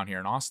Park down here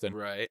in Austin,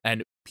 Right.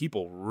 and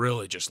people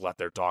really just let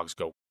their dogs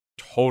go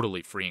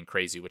totally free and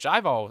crazy, which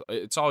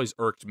it's always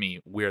irked me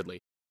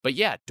weirdly. But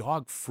yeah,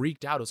 dog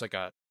freaked out.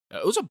 It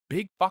was a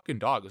big fucking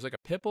dog. It was like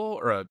a pit bull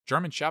or a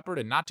German Shepherd,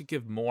 and not to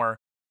give more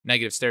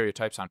negative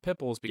stereotypes on pit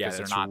bulls because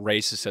That's they're not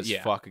racist as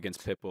yeah. fuck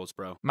against pit bulls,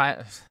 bro.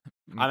 my.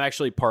 I'm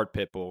actually part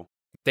pit bull.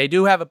 They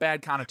do have a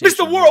bad connotation.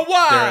 Mr.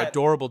 Worldwide! They're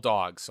adorable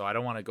dogs, so I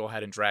don't want to go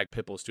ahead and drag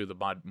pit bulls through the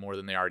mud more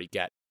than they already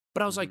get.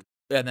 But I was like,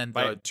 and then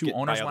By- the two get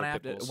by owners other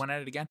went pit bulls.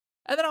 at it again.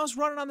 And then I was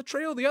running on the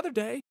trail the other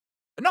day.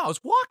 No, I was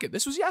walking.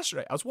 This was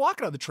yesterday. I was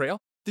walking on the trail.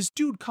 This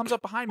dude comes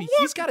up behind me.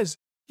 He's got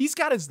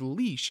his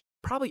leash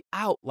probably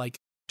out like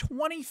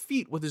 20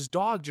 feet with his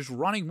dog just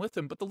running with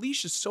him, but the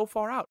leash is so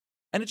far out.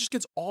 And it just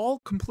gets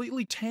all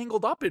completely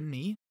tangled up in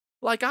me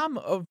like I'm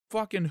a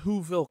fucking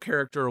Whoville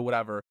character or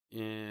whatever.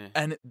 Yeah.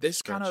 And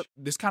this kind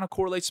of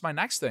correlates to my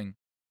next thing.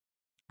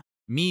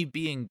 Me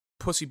being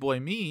pussy boy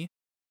me,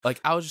 like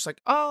I was just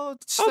like, oh,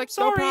 it's like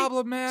sorry. no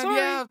problem, man. Sorry.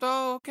 Yeah,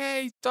 oh,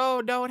 okay.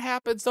 Oh, no, it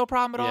happens. No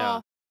problem at Yeah.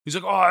 all. He's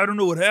like, oh, I don't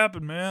know what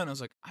happened, man. I was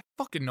like, I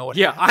fucking know what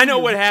Yeah, happened. I know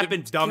you what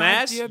happened,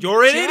 dumbass. goddamn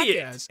You're an idiot.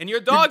 jackass. And your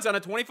dog's on a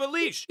 20-foot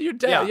leash. Your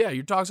dad, yeah,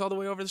 your dog's all the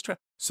way over this trail.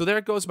 So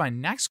there goes my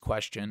next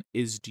question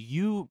is,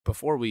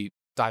 before we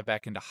dive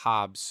back into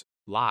Hobbes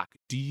Locke,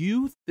 do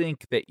you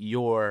think that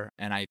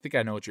and I think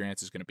I know what your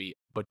answer is going to be,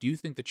 but do you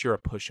think that you're a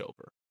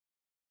pushover?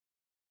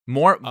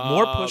 More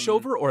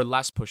pushover or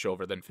less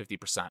pushover than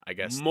 50%, I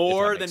guess. if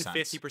More that than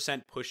makes sense.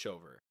 50%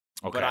 pushover.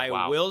 Okay, But I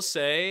wow. will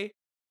say,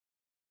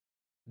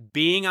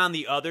 being on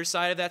the other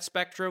side of that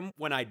spectrum,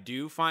 when I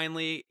do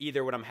finally,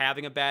 either when I'm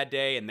having a bad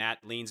day and that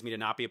leans me to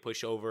not be a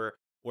pushover,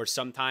 or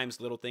sometimes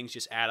little things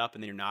just add up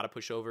and then you're not a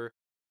pushover,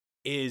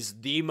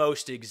 is the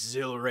most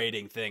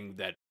exhilarating thing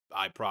that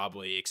I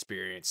probably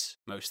experience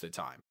most of the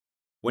time.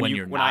 When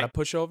you're not a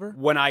pushover?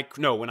 When I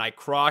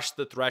cross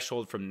the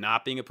threshold from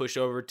not being a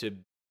pushover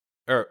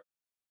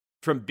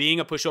from being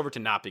a pushover to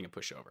not being a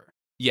pushover.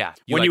 Yeah.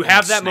 When you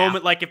have that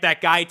moment, like if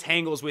that guy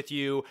tangles with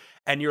you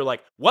and you're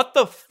like, what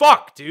the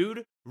fuck,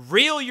 dude?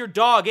 Reel your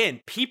dog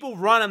in. People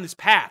run on this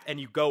path and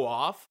you go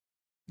off.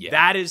 Yeah.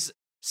 That is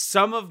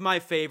some of my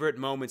favorite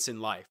moments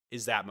in life,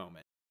 is that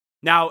moment.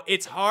 Now,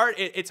 it's hard.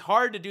 It's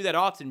hard to do that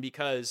often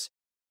because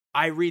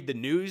I read the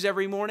news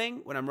every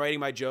morning when I'm writing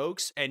my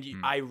jokes, and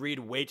I read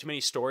way too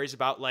many stories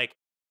about like,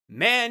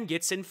 man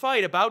gets in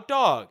fight about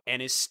dog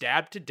and is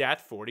stabbed to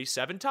death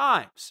 47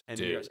 times. And,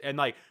 and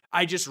like,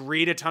 I just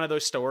read a ton of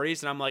those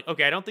stories and I'm like,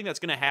 okay, I don't think that's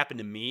going to happen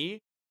to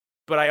me,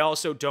 but I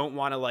also don't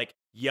want to like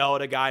yell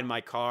at a guy in my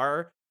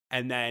car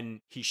and then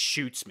he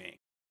shoots me.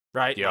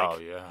 Right? Yeah,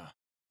 yeah.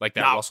 Like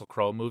that Russell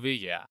Crowe movie?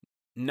 Yeah.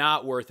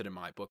 Not worth it in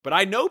my book. But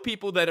I know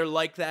people that are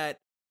like that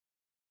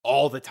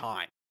all the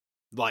time.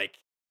 Like,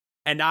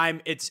 and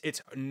it's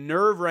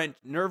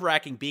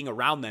nerve-wracking being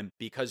around them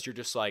because you're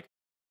just like,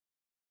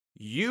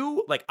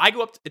 I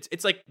go up,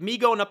 it's like me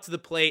going up to the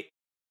plate.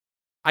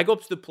 I go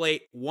up to the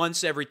plate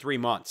once every 3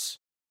 months.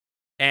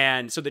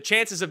 And so the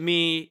chances of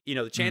me,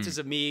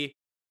 of me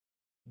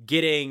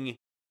getting,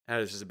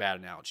 this is a bad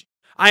analogy.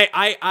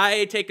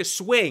 I take a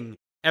swing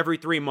every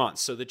 3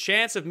 months. So the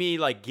chance of me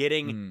like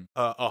getting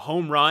a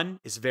home run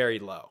is very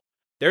low.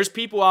 There's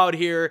people out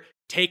here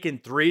taking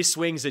 3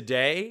 swings a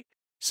day.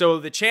 So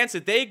the chance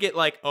that they get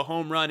like a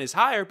home run is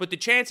higher, but the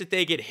chance that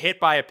they get hit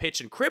by a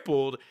pitch and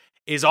crippled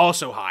is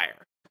also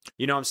higher.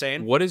 You know what I'm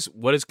saying? What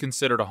is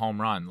considered a home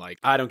run? Like,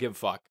 I don't give a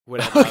fuck.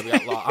 Whatever.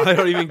 I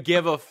don't even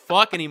give a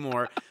fuck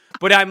anymore.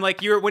 But I'm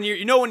like, when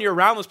you're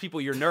around those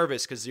people, you're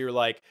nervous because you're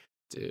like,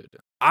 dude,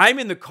 I'm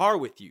in the car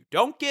with you.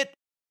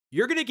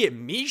 You're gonna get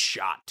me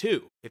shot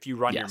too if you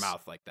run your Yes.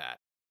 mouth like that.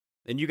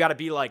 And you got to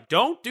be like,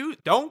 don't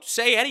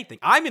say anything.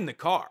 I'm in the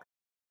car.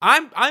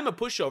 I'm a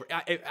pushover.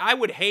 I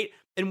would hate,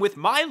 and with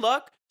my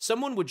luck,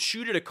 someone would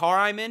shoot at a car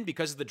I'm in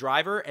because of the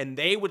driver, and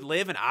they would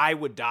live, and I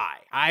would die.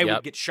 I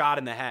would get shot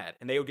in the head,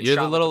 and they would get you're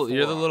shot.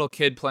 You're the little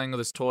kid playing with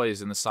his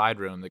toys in the side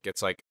room that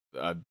gets like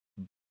a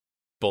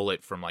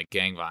bullet from like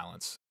gang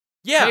violence.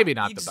 Yeah, maybe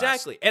not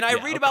exactly. the best. And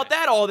I read about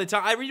that all the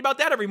time. I read about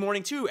that every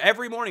morning too.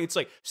 Every morning, it's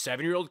like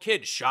 7-year-old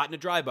kid shot in a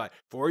drive-by,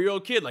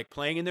 4-year-old kid like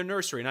playing in their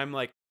nursery, and I'm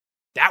like,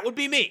 that would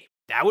be me.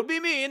 That would be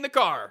me in the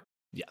car.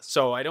 Yes.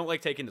 So I don't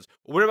like taking this.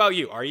 What about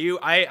you? Are you?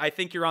 I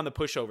think you're on the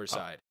pushover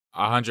side.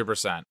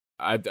 100%.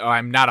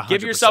 I'm not 100%.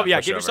 Give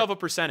yourself a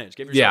percentage.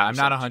 I'm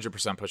not 100%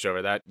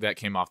 pushover. That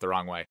came off the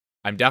wrong way.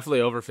 I'm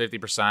definitely over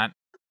 50%.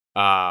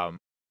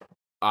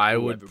 I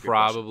would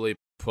probably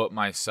put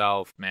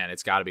myself, man,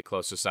 it's got to be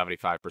close to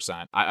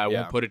 75%. I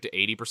won't put it to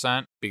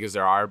 80% because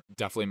there are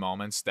definitely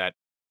moments that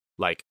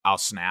like I'll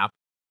snap.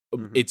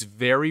 Mm-hmm. It's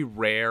very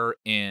rare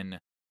in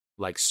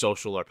like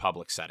social or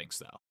public settings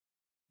though.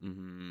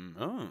 Mm-hmm.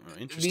 Oh,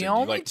 interesting. The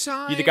only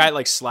time you the guy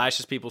like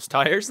slashes people's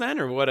tires then,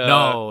 or what?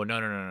 No.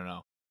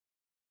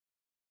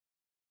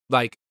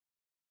 Like,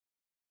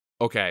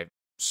 okay,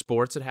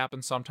 sports, it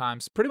happens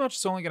sometimes. Pretty much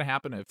it's only going to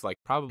happen if like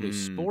probably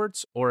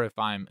sports or if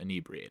I'm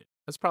inebriated.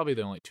 That's probably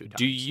the only two times.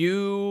 Do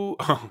you?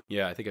 Oh,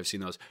 yeah, I think I've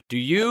seen those. Do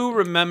you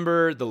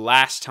remember the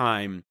last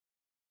time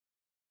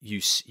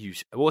you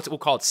we'll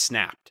call it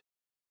snapped?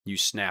 You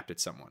snapped at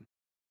someone.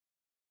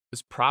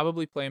 It's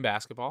probably playing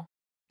basketball.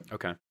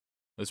 Okay.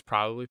 Was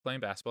probably playing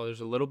basketball. There's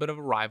a little bit of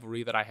a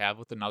rivalry that I have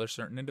with another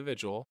certain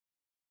individual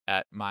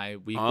at my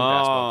weekly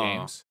basketball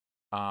games.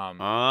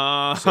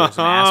 So there's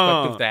an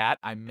aspect of that.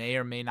 I may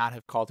or may not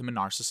have called him a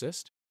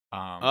narcissist.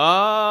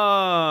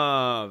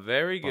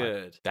 Very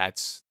good.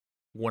 That's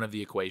one of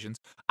the equations.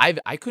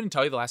 I couldn't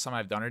tell you the last time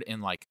I've done it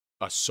in like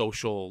a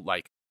social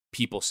like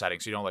people setting.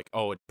 So like,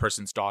 oh, a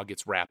person's dog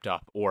gets wrapped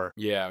up, or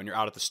when you're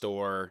out at the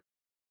store.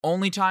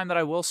 Only time that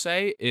I will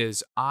say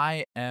is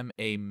I am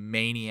a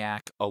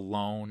maniac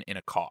alone in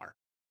a car.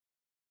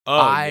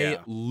 I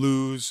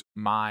lose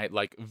my,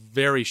 like,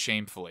 very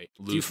shamefully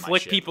lose my shit. Do you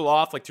flick people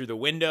off, like, through the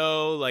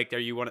window? Like, are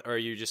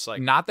you just,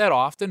 like... Not that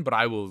often, but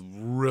I will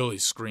really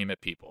scream at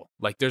people.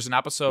 Like, there's an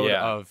episode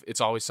of It's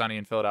Always Sunny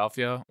in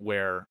Philadelphia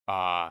where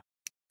one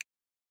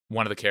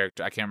of the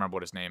characters, I can't remember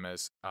what his name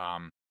is,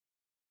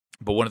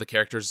 but one of the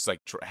characters like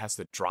has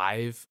to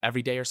drive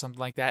every day or something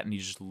like that, and he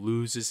just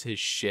loses his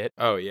shit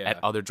at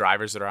other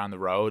drivers that are on the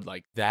road.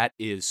 Like, that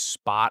is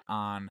spot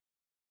on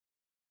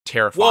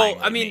terrifying.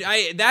 Well, I mean,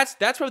 that's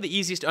probably the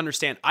easiest to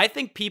understand. I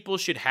think people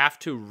should have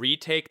to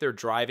retake their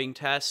driving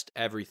test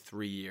every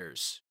 3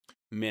 years,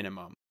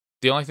 minimum.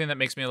 The only thing that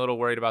makes me a little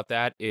worried about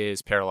that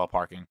is parallel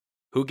parking.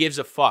 Who gives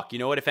a fuck? You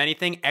know what? If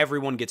anything,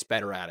 everyone gets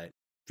better at it.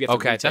 If you have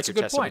to retake that's a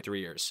good test point. every 3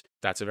 years.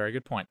 That's a very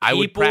good point. I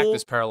would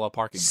practice parallel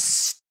parking.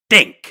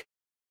 Stink.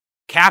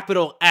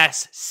 Capital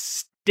S,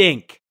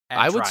 stink at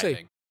I would driving.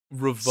 say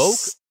revoke.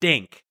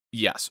 Stink.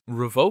 Yes.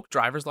 Revoke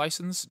driver's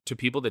license to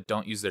people that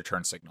don't use their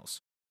turn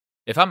signals.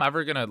 If I'm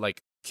ever going to,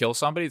 like, kill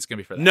somebody, it's going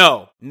to be for that.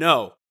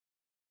 No.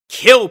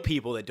 Kill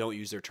people that don't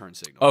use their turn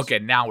signals. Okay,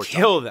 now we're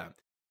Kill them.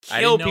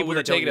 Kill people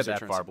that don't use their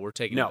turn signals. But we're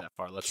taking it that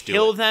far. Let's do it.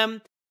 Kill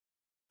them.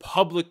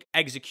 Public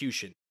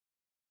execution.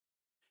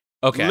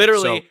 Okay.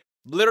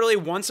 Literally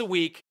once a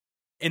week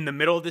in the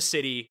middle of the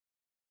city,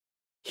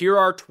 here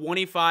are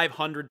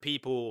 2,500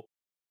 people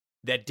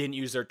that didn't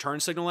use their turn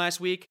signal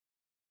last week,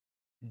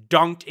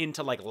 dunked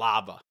into like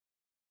lava.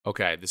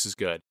 Okay, this is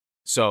good.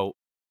 So,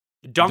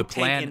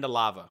 tank into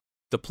lava.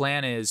 The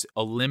plan is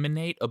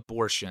eliminate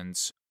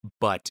abortions,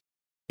 but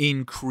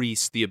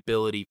increase the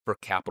ability for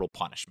capital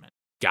punishment.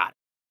 Got it.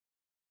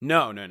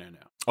 No.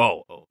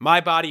 Oh.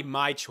 My body,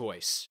 my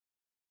choice.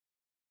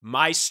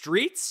 My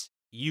streets,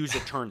 use a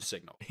turn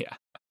signal. Yeah.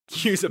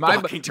 Use a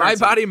fucking turn signal. My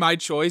body, signal. my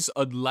choice,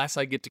 unless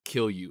I get to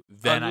kill you.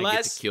 Then I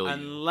get to kill you.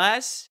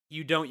 Unless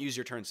you don't use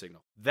your turn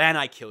signal. Then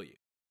I kill you.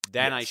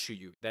 Then I shoot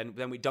you.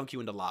 Then we dunk you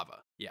into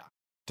lava. Yeah.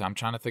 I'm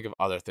trying to think of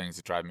other things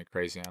that drive me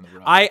crazy on the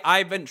road.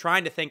 I've been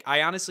trying to think.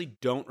 I honestly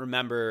don't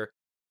remember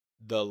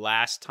the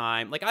last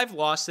time. Like, I've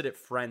lost it at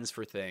friends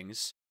for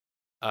things.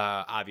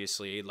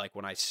 Obviously, like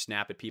when I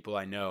snap at people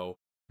I know.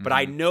 But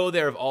I know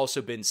there have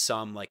also been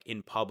some, like,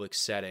 in public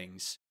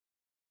settings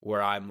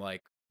where I'm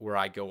like, where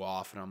I go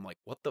off and I'm like,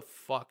 what the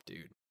fuck,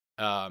 dude?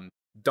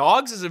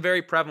 Dogs is a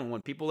very prevalent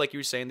one. People, like you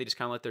were saying, they just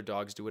kind of let their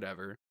dogs do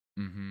whatever.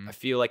 Mm-hmm. I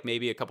feel like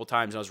maybe a couple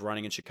times when I was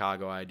running in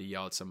Chicago, I had to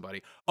yell at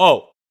somebody.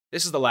 Oh,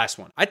 this is the last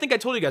one. I think I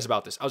told you guys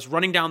about this. I was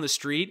running down the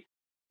street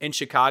in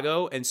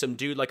Chicago and some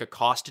dude like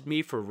accosted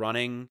me for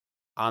running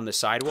on the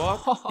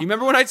sidewalk. You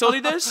remember when I told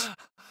you this?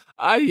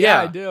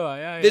 I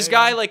do. This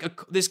guy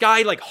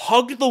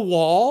hugged the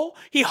wall.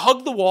 He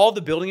hugged the wall of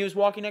the building he was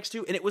walking next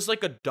to, and it was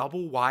like a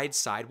double wide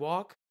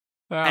sidewalk.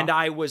 Wow. And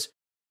I was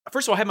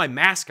first of all, I had my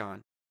mask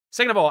on.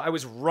 Second of all, I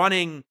was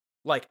running,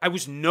 like, I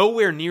was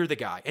nowhere near the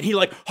guy. And he,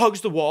 like,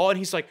 hugs the wall, and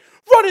he's like,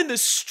 run in the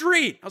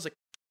street. I was like,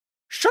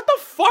 shut the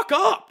fuck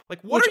up.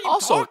 Like, what Which are you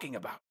also- talking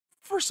about?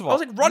 First of all, I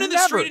was like, run in the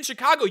never- street in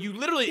Chicago. You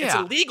literally, it's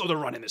Yeah. illegal to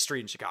run in the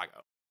street in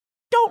Chicago.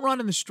 Don't run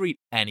in the street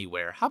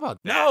anywhere. How about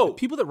that? No. The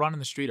people that run in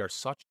the street are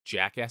such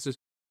jackasses.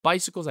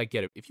 Bicycles, I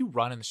get it. If you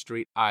run in the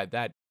street,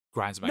 that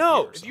grinds my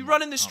No, gears. if you I'm run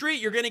like, in the oh. street,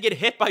 you're going to get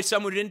hit by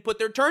someone who didn't put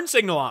their turn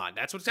signal on.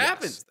 That's what Yes.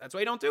 happens. That's why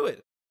you don't do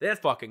it.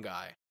 That fucking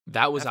guy.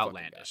 That was That fucking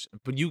outlandish.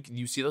 But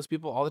you see those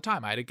people all the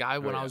time. I had a guy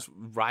when I yeah. was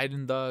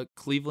riding the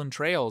Cleveland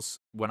trails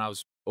when I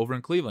was over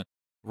in Cleveland,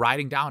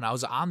 riding down. I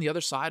was on the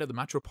other side of the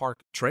Metro Park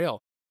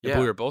Trail. Yeah.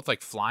 We were both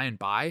like flying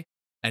by,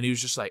 and he was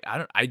just like,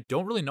 I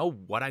don't really know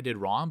what I did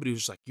wrong, but he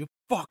was just like, you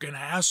fucking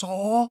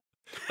asshole.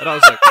 And I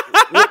was like,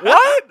 what?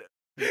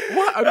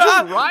 What? I'm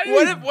just riding.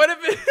 What if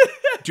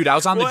it... Dude, I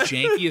was on the What?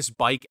 jankiest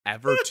bike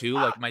ever too.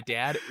 Like my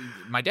dad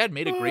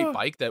made a great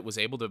bike that was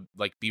able to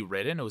like be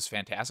ridden. It was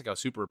fantastic. I was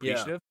super Yeah.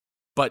 appreciative.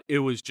 But it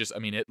was just, I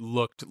mean, it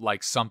looked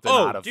like something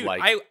Oh, out of dude,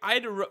 like I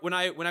had to when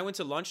I went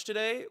to lunch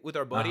today with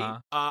our buddy,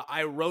 Uh-huh.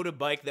 I rode a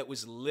bike that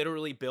was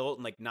literally built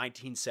in like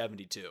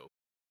 1972.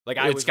 Like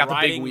it's I was got the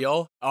riding, big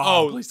wheel.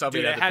 Oh, please tell me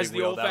dude, it it had has big the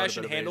wheel. That would've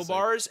old-fashioned been amazing.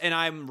 handlebars, and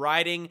I'm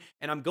riding,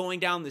 and I'm going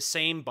down the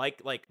same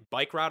bike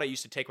route I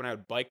used to take when I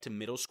would bike to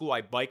middle school.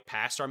 I biked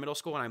past our middle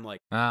school, and I'm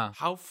like, Ah.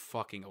 how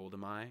fucking old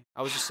am I?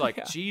 I was just like,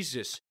 Yeah.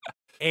 Jesus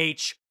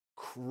H.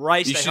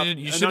 Christ. You I hope should've-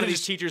 you none should've of these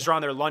just- teachers are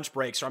on their lunch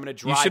break, so I'm going to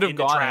You drive should've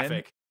into gone in,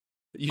 traffic.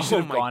 You Oh should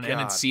have my gone in and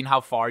God. seen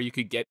how far you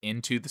could get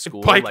into the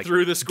school. Bike like,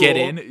 through the school. Get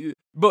in.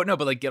 But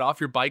like get off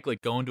your bike,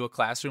 like go into a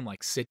classroom,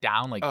 like sit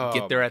down, like Oh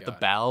get there my at the God.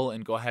 bell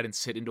and go ahead and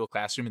sit into a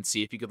classroom and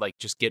see if you could like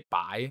just get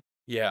by.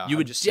 Yeah, You I'm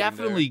would just sitting there.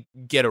 definitely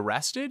get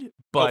arrested,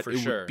 but for it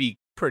sure. would be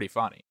pretty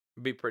funny.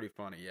 It'd be pretty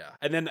funny, yeah.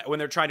 And then when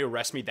they're trying to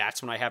arrest me,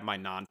 that's when I have my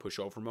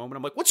non-pushover moment.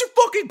 I'm like, what's your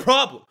fucking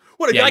problem?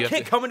 What, a Yeah, guy you have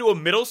can't to- come into a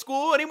middle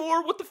school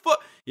anymore? What the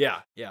fuck?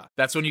 Yeah.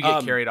 That's when you get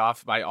Um, carried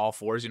off by all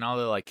fours. You know,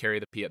 they like carry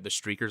the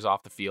streakers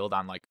off the field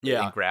on like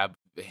Yeah. and grab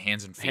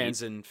hands and feet.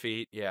 Hands and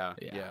feet, yeah.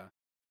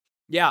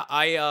 Yeah.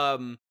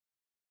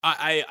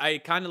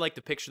 I kind of like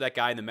to picture that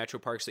guy in the Metro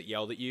Parks that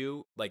yelled at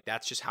you. Like,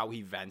 that's just how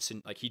he vents,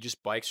 and like he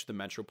just bikes through the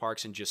Metro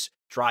Parks and just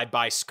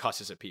drive-by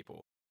cusses at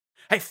people.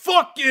 Hey,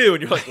 fuck you!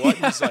 And you're like, what?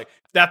 And he's like,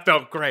 that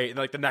felt great. And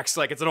like the next,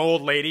 like, it's an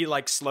old lady,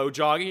 like, slow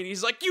jogging, and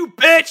he's like, you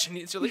bitch! And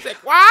he's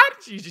like, what?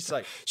 She's just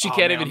like, She "Oh,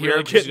 can't man, even I'm hear really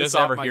him because getting she this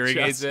doesn't have off her my hearing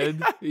chest."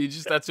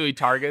 aids in. That's who he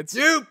targets.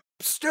 You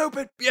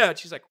stupid. Yeah. And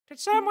she's like, did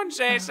someone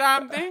say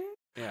something?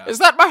 Yeah. Is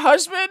that my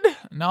husband?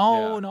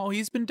 No, Yeah. no,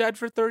 he's been dead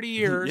for 30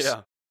 years.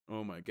 Yeah.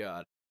 Oh my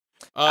God.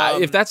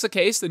 If that's the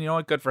case, then you know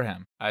what? Good for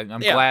him.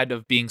 I'm Yeah. glad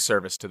of being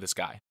service to this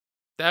guy.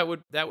 I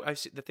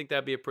think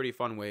that'd be a pretty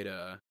fun way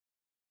to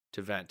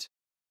vent.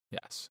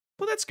 Yes.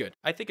 Well, that's good.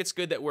 I think it's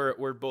good that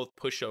we're both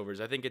pushovers.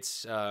 I think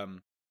it's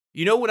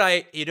you know what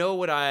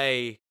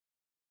I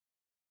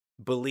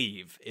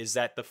believe is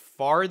that the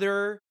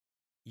farther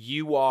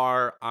you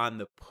are on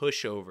the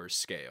pushover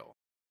scale.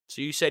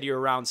 So you said you're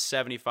around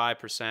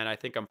 75%. I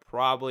think I'm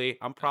probably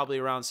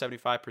around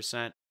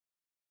 75%.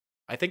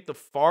 I think the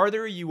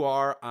farther you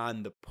are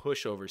on the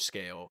pushover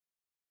scale,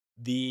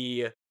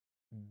 the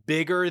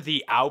bigger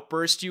the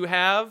outburst you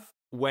have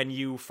when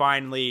you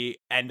finally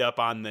end up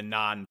on the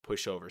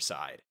non-pushover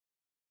side.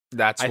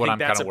 That's I what think I'm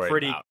that's kind of a worried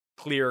pretty about.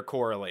 clear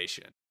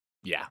correlation.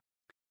 Yeah.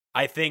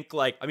 I think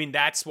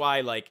that's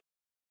why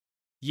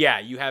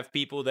you have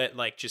people that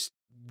like just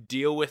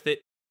deal with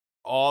it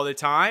all the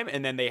time,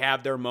 and then they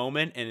have their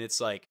moment, and it's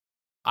like,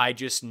 I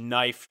just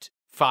knifed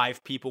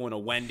 5 people in a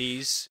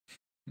Wendy's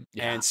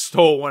Yeah. and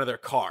stole one of their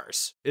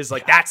cars. Is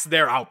like, Yeah. that's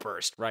their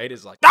outburst, right?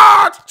 Is like,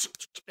 ah!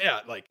 Yeah,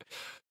 like,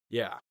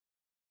 yeah.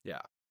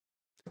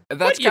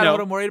 That's you kind of know-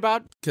 what I'm worried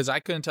about, because I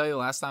couldn't tell you the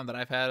last time that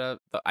I've had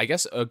I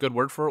guess a good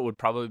word for it would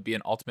probably be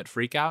an ultimate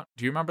freakout.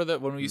 Do you remember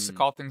that when we used to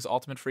call things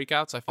ultimate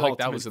freakouts? I feel like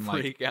that was in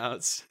like,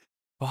 freakouts.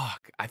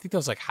 fuck, I think that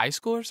was like high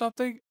school or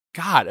something.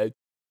 God,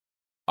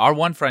 our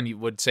one friend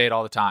would say it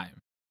all the time.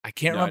 I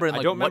can't No, remember in I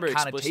like don't what remember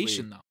connotation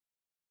explicitly.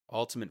 though.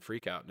 Ultimate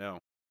freakout, no.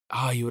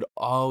 Oh, you would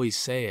always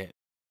say it.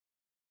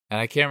 And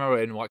I can't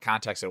remember in what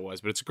context it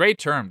was, but it's a great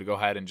term to go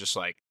ahead and just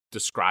like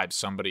describe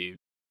somebody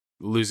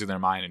losing their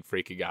mind and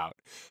freaking out.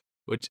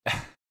 Which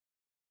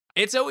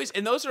It's always,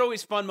 and those are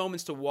always fun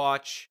moments to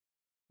watch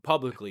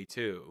publicly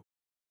too.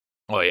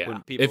 well, yeah.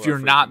 when people If are you're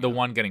not freaking the out.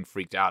 one getting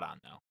freaked out on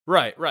though.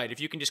 Right. If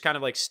you can just kind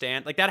of like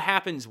stand, like that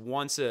happens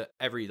once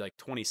every like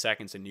 20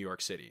 seconds in New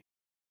York City.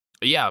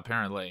 Yeah,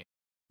 apparently.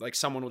 Like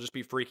someone will just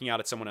be freaking out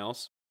at someone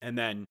else, and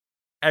then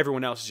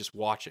everyone else is just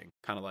watching,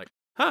 kind of like,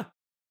 huh,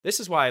 this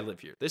is why I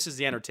live here. This is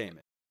the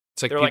entertainment.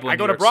 It's like They're like, people I in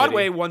go New to York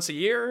Broadway City- once a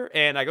year,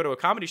 and I go to a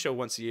comedy show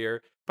once a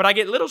year, but I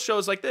get little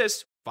shows like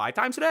this 5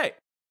 times a day.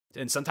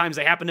 And sometimes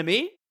they happen to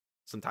me.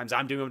 Sometimes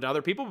I'm doing them to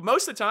other people, but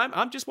most of the time,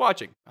 I'm just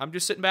watching. I'm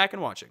just sitting back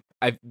and watching.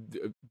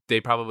 They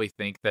probably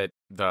think that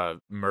the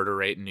murder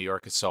rate in New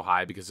York is so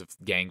high because of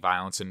gang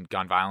violence and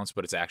gun violence,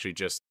 but it's actually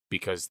just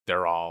because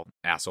they're all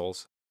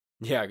assholes.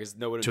 Yeah, because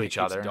no one To keeps each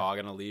other. a dog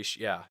on a leash.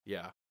 Yeah.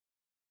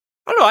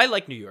 I don't know. I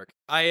like New York.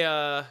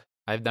 I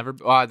I've never.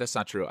 Oh, that's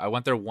not true. I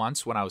went there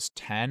once when I was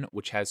 10,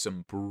 which has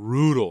some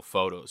brutal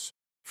photos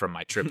from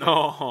my trip.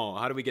 No,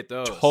 how do we get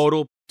those?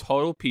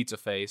 Total pizza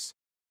face.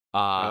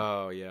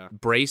 Oh yeah,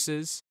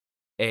 braces,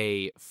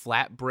 a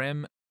flat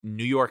brim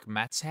New York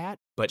Mets hat,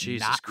 but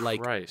Jesus not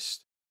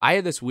Christ. I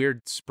had this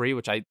weird spree,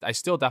 which I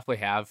still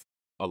definitely have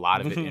a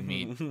lot of it in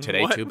me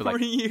today too. But where are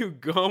you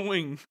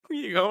going? Were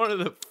you going to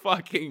the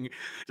fucking?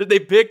 Did they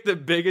pick the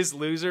biggest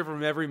loser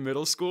from every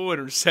middle school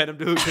and send him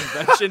to a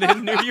convention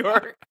in New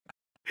York?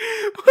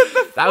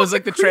 That was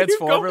like the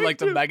Transformer, like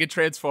the to? mega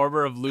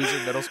Transformer of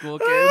loser middle school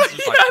kids.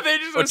 Yeah, they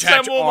just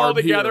assemble them all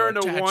together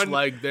into one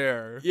leg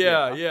there.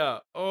 Yeah.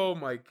 Oh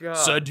my god.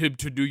 Send him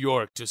to New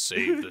York to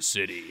save the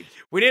city.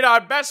 We need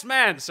our best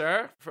man,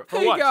 sir. For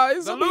hey what?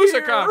 Guys, the I'm loser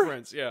here.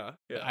 conference. Yeah.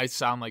 I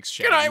sound like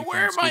Shaggy. Can I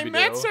wear from my Scooby-Doo.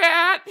 Mets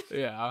hat?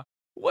 Yeah.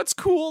 What's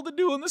cool to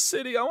do in the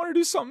city? I want to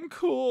do something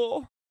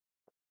cool.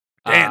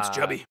 Dance,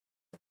 chubby.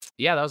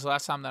 Yeah, that was the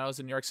last time that I was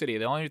in New York City.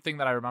 The only thing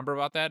that I remember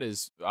about that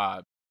is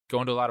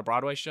going to a lot of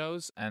Broadway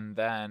shows, and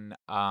then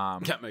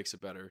that makes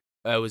it better.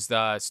 it was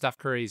the Steph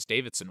Curry's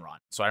Davidson run.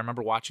 So I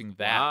remember watching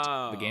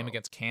that, the game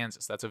against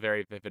Kansas. That's a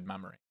very vivid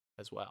memory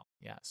as well.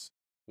 Yes.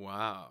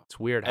 Wow. It's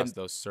weird how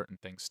those certain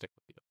things stick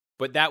with you.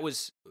 But it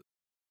was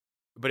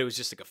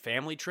just like a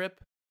family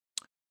trip?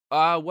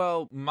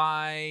 Well,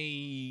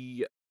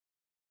 my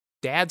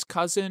dad's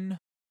cousin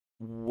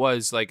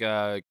was like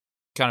a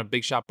kind of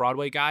big shop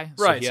Broadway guy.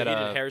 Right, so he did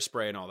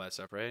hairspray and all that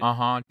stuff, right?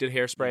 Did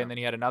hairspray, Yeah. and then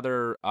he had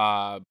another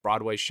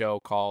Broadway show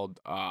called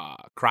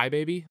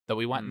Crybaby that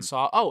we went and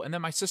saw. Oh, and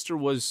then my sister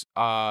was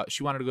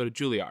she wanted to go to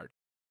Juilliard,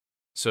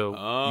 so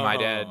my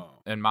dad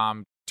and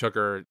mom took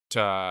her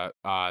to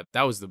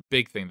that was the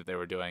big thing that they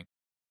were doing,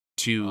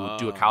 to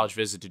do a college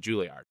visit to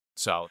Juilliard.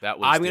 So that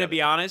was. I'm going to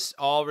be honest,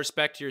 all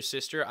respect to your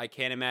sister, I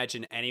can't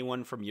imagine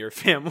anyone from your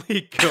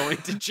family going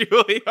to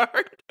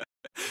Juilliard.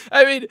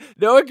 I mean,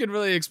 no one can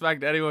really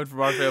expect anyone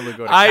from our family to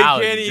go to college I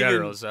can't in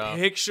general, even so.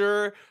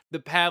 picture the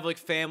Pavlik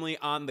family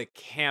on the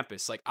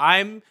campus. Like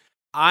I'd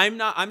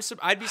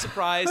be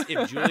surprised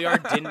if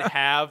Juilliard didn't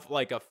have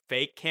like a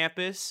fake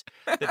campus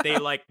that they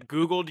like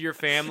Googled your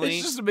family,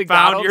 It's just a found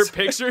McDonald's. your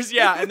pictures,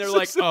 yeah, and they're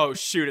like, oh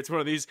shoot, it's one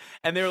of these,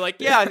 and they're like,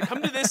 yeah,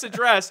 come to this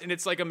address, and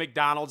it's like a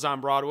McDonald's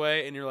on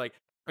Broadway, and you're like,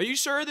 are you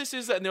sure this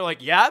is that? And they're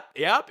like, yep,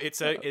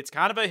 it's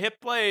kind of a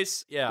hip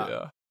place,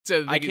 yeah.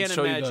 So I can't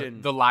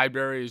imagine. The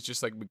library is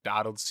just like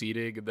McDonald's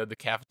seating, and then the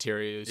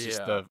cafeteria is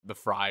just Yeah. the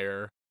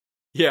fryer.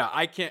 Yeah,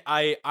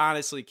 I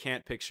honestly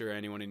can't picture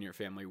anyone in your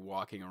family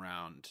walking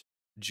around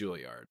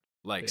Juilliard.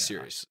 Like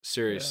Yeah.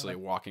 seriously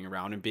walking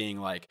around and being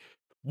like,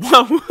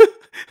 "Whoa,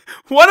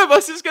 one of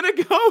us is gonna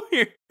go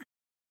here."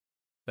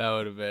 That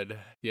would have been,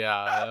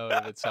 that would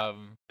have been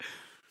something.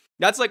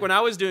 That's like when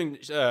I was doing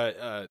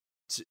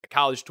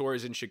college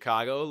tours in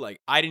Chicago. Like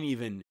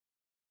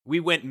we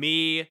went,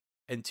 me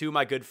and two of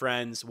my good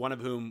friends, one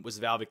of whom was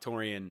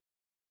valedictorian,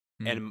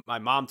 and my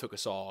mom took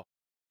us all.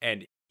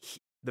 And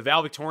the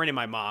valedictorian and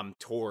my mom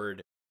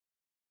toured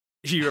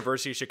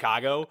University of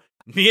Chicago.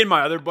 Me and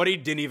my other buddy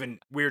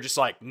we were just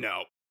like,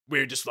 no. We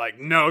were just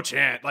like, no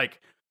chance. Like,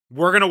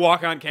 we're going to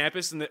walk on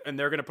campus, and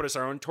they're going to put us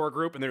our own tour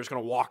group, and they're just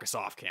going to walk us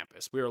off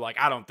campus. We were like,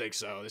 I don't think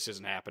so. This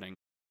isn't happening.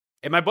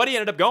 And my buddy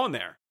ended up going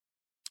there,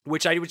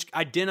 which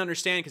I didn't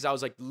understand, because I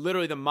was like,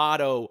 literally the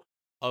motto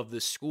of the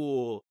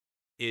school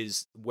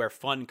is where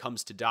fun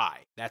comes to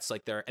die. That's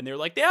like and they're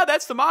like, yeah,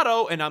 that's the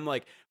motto. And I'm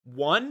like,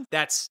 one,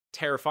 that's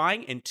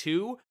terrifying. And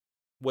two,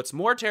 what's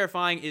more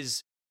terrifying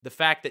is the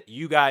fact that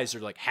you guys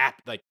are like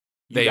happy, like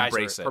you guys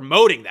embrace are it.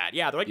 promoting that.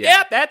 Yeah, they're like,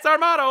 yeah, that's our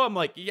motto. I'm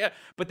like, yeah.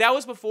 But that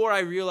was before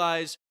I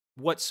realized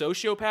what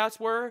sociopaths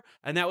were.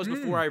 And that was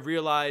before I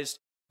realized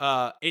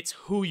it's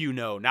who you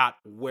know, not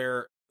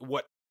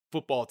what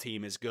football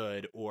team is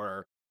good,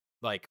 or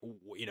like,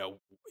 you know,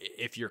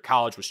 if your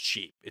college was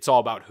cheap. It's all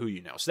about who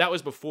you know. So that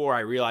was before I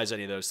realized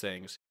any of those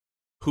things.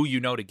 Who you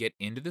know to get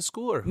into the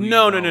school, or who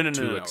No, you know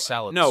to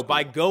excel at the No, school?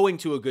 by going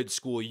to a good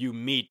school, you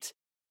meet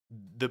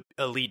the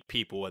elite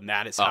people, and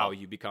that is how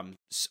you become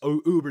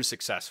uber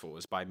successful,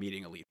 is by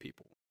meeting elite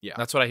people. Yeah.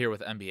 That's what I hear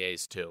with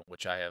MBAs too,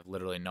 which I have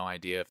literally no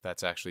idea if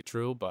that's actually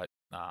true, but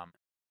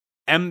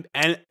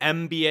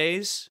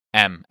MBAs?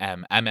 M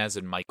as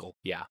in Michael.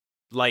 Yeah.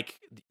 Like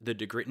the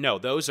degree. No,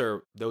 those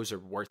are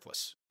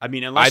worthless. I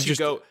mean, unless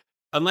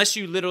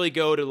you literally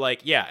go to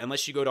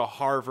unless you go to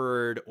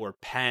Harvard or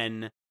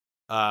Penn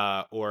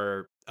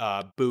or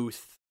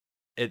Booth.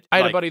 I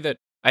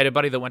had a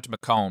buddy that went to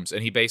McCombs,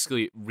 and he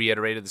basically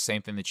reiterated the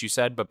same thing that you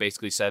said, but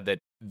basically said that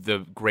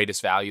the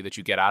greatest value that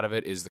you get out of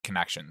it is the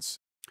connections.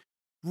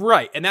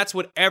 Right, and that's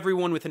what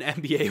everyone with an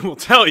MBA will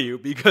tell you,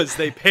 because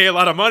they pay a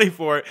lot of money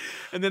for it,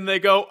 and then they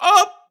go,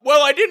 oh,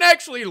 well, I didn't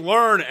actually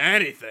learn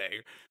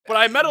anything, but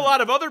I met a lot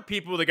of other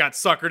people that got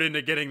suckered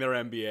into getting their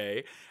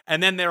MBA,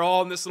 and then they're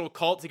all in this little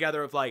cult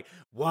together of like,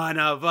 one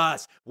of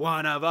us.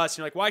 And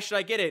you're like, why should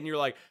I get it? And you're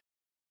like,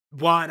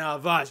 one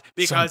of us,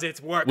 because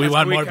it's work. We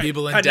want more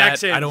people in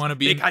debt. I don't want to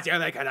be because you're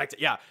like connected.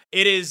 Yeah,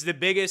 it is the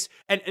biggest.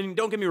 And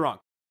don't get me wrong,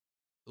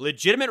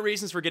 legitimate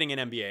reasons for getting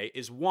an MBA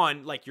is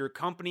one, like your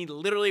company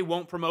literally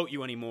won't promote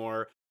you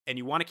anymore and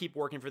you want to keep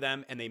working for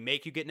them and they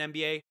make you get an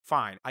MBA,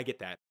 fine, I get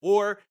that.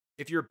 Or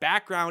if your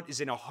background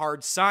is in a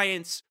hard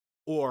science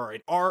or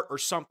an art or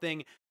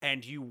something,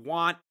 and you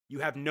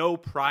have no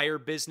prior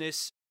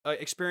business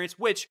experience,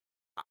 which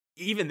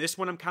even this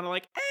one I'm kind of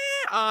like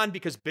on,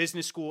 because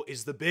business school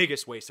is the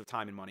biggest waste of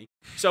time and money.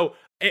 So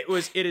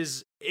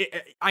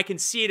I can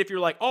see it if you're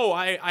like, oh,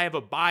 I have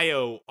a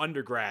bio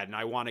undergrad and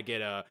I want to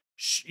get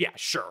yeah,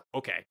 sure,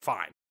 okay,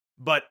 fine.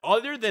 But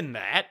other than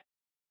that,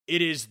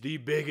 it is the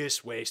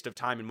biggest waste of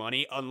time and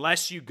money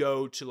unless you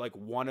go to like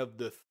one of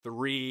the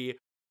 3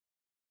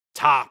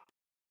 top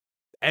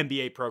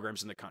MBA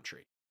programs in the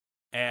country.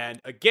 And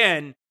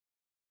again,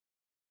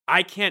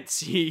 I can't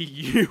see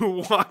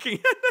you walking.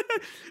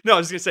 No, I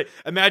was going to say,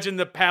 imagine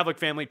the Pavlik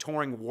family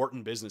touring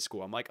Wharton Business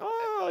School. I'm like,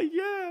 oh,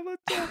 yeah,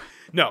 let's go.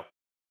 No,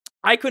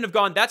 I couldn't have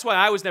gone. That's why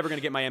I was never going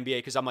to get my MBA,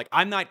 because I'm like,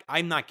 I'm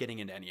not getting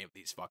into any of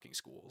these fucking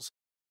schools.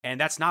 And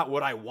that's not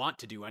what I want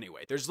to do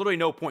anyway. There's literally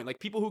no point. Like,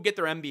 people who get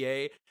their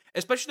MBA,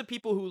 especially the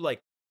people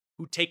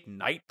who take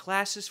night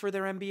classes for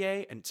their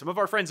MBA, and some of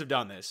our friends have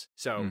done this.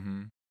 So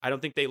I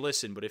don't think they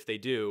listen, but if they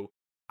do,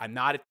 I'm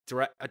not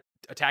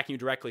attacking you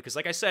directly, because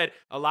like I said,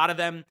 a lot of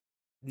them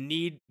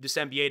need this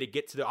MBA to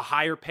get to a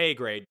higher pay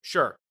grade.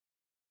 Sure.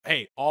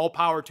 Hey, all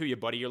power to you,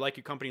 buddy. You like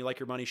your company, you like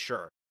your money,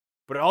 sure.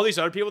 But all these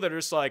other people that are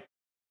just like,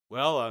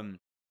 well,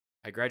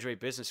 I graduated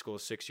business school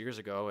 6 years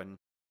ago and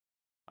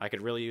I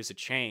could really use a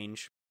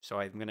change, so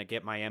I'm going to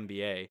get my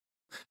MBA.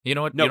 You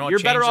know what? No, you're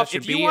better off.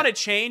 If you be? want to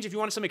change, if you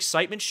want some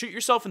excitement, shoot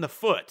yourself in the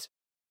foot.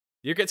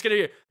 It's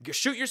going to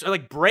shoot yourself,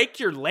 like break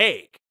your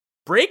leg.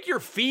 Break your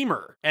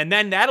femur, and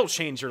then that'll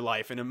change your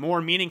life in a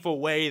more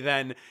meaningful way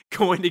than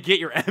going to get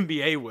your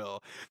MBA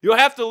will.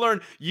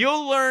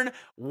 You'll learn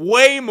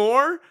way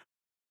more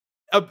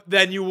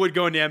than you would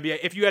going to MBA.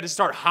 If you had to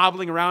start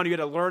hobbling around, you had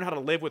to learn how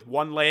to live with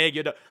one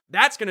leg.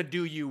 That's going to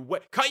do you.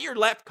 Cut your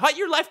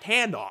left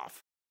hand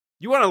off.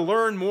 You want to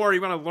learn more.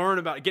 You want to learn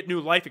about, get new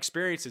life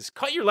experiences.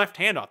 Cut your left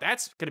hand off.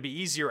 That's going to be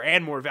easier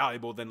and more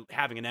valuable than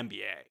having an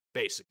MBA,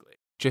 basically.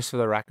 Just for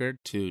the record,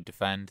 to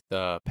defend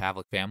the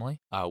Pavlik family,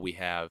 we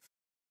have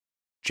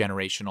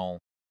generational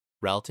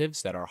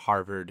relatives that are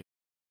Harvard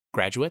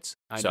graduates.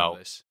 I know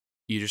this.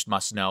 You just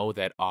must know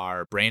that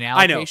our brain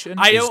allocation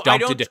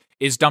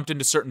is dumped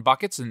into certain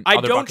buckets, and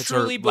other buckets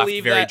are left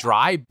very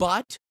dry.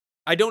 But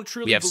I don't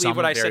truly believe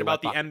what I said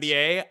about the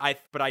MBA.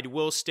 But I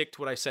will stick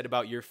to what I said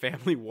about your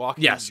family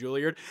walking to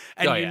Juilliard.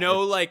 And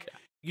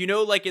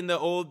like in the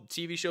old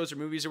TV shows or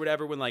movies or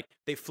whatever, when like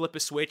they flip a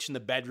switch and the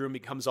bedroom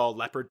becomes all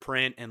leopard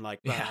print and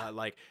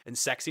and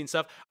sexy and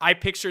stuff. I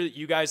picture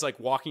you guys like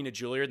walking to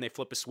Juilliard and they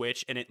flip a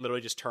switch and it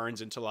literally just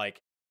turns into like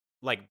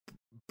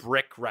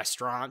brick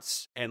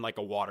restaurants and like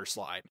a water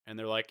slide. And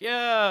they're like,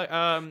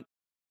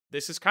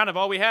 this is kind of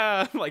all we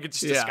have. Like, it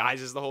just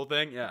disguises the whole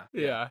thing.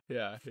 Yeah.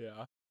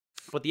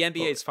 But the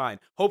MBA is fine.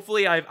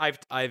 Hopefully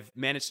I've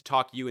managed to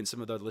talk you and some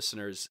of the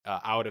listeners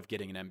out of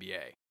getting an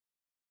MBA.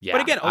 Yeah,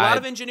 but again, a lot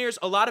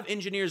of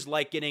engineers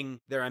like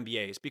getting their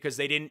MBAs because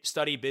they didn't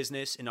study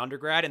business in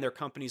undergrad, and their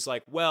company's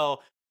like,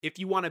 well, if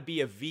you want to be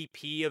a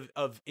VP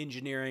of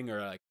engineering or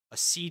like a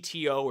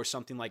CTO or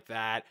something like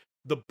that,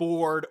 the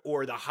board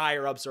or the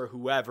higher ups or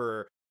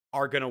whoever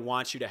are going to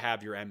want you to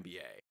have your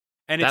MBA.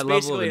 And it's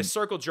basically a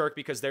circle jerk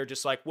because they're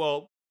just like,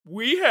 well,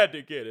 we had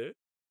to get it,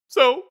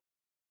 so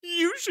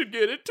you should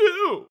get it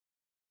too.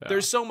 Yeah.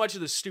 There's so much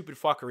of the stupid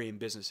fuckery in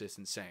business, it's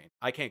insane.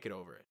 I can't get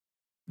over it.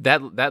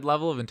 That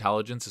level of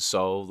intelligence is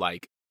so,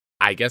 like,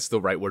 I guess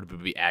the right word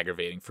would be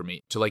aggravating for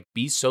me. To, like,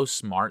 be so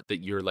smart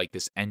that you're, like,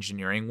 this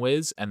engineering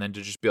whiz, and then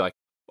to just be like,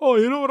 oh,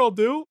 you know what I'll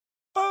do?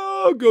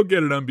 I'll go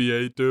get an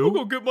MBA, too. I'll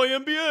go get my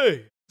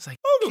MBA. It's like,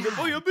 I'll go get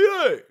my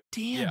MBA.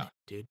 Damn it,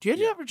 dude. Do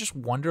you ever just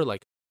wonder,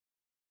 like,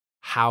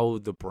 how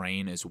the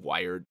brain is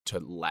wired to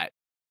let...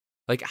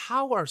 Like,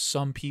 how are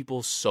some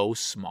people so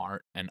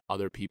smart and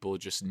other people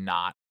just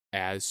not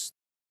as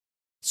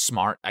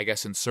smart, I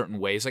guess, in certain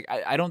ways? Like,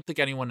 I don't think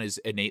anyone is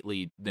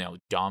innately,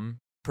 dumb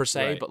per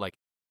se, right. But like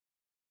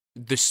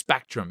the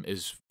spectrum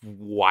is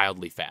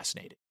wildly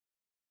fascinating.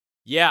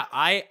 Yeah,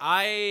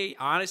 I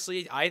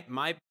honestly,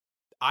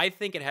 I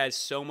think it has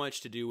so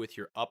much to do with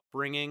your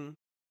upbringing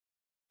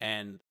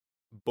and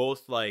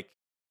both like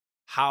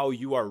how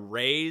you are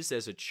raised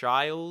as a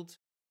child,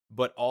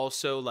 but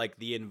also like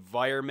the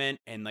environment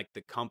and like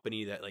the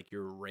company that like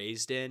you're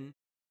raised in.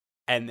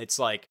 And it's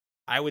like,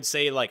 I would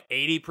say like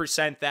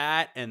 80%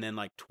 that, and then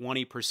like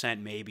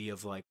 20% maybe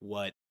of like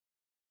what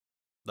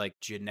like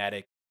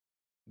genetic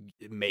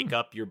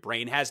makeup your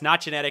brain has.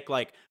 Not genetic,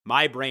 like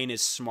my brain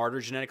is smarter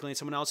genetically than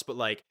someone else, but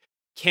like,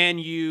 can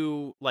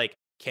you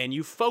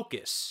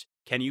focus?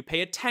 Can you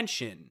pay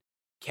attention?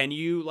 Can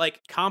you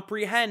like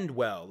comprehend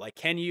well? Like,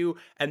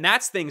 and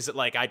that's things that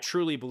like, I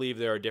truly believe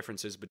there are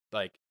differences, but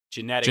like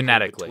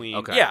genetically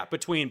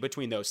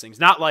between those things.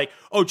 Not like,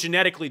 oh,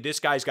 genetically this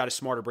guy's got a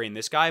smarter brain than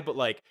this guy, but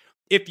like,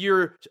 if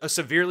you're a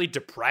severely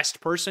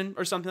depressed person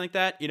or something like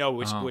that,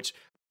 which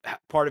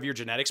part of your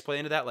genetics play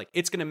into that, like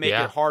it's going to make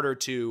it harder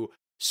to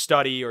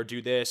study or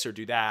do this or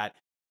do that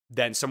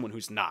than someone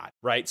who's not,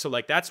 right? So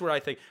like that's what I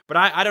think. But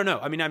I don't know.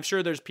 I mean, I'm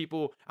sure there's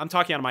people, I'm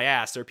talking out of my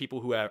ass. There are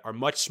people who are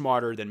much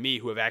smarter than me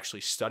who have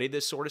actually studied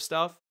this sort of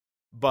stuff.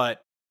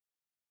 But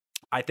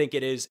I think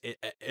it is,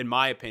 in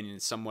my opinion,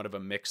 somewhat of a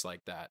mix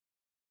like that.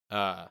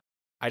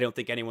 I don't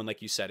think anyone,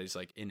 like you said, is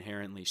like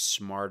inherently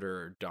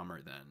smarter or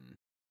dumber than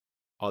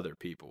other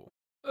people.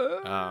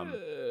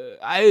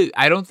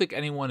 I don't think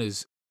anyone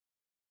is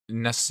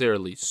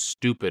necessarily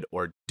stupid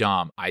or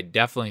dumb. I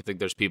definitely think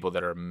there's people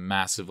that are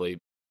massively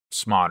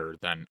smarter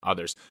than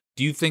others.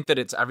 Do you think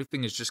that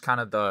everything is just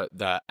kind of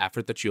the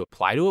effort that you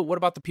apply to it? What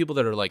about the people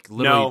that are like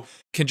literally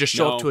can just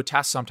show up to a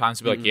test sometimes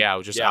and be like, yeah, I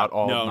was just out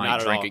all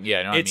night drinking. Yeah,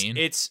 you know what I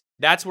mean?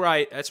 That's where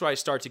I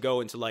start to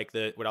go into like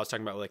what I was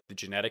talking about, like the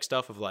genetic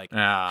stuff of like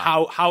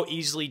how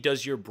easily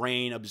does your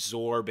brain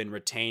absorb and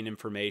retain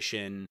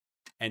information.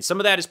 And some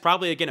of that is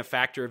probably, again, a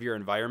factor of your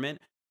environment.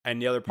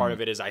 And the other part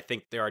of it is I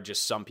think there are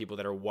just some people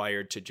that are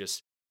wired to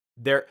just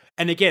there.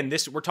 And again,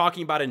 we're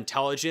talking about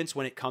intelligence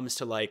when it comes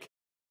to like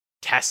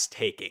test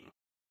taking,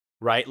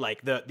 right?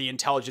 Like the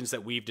intelligence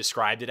that we've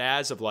described it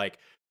as of like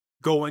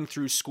going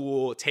through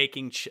school,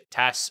 taking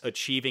tests,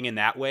 achieving in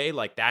that way.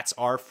 Like that's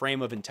our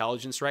frame of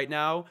intelligence right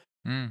now.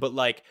 But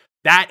like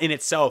that in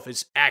itself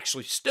is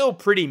actually still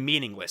pretty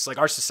meaningless. Like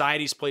our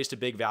society's placed a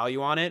big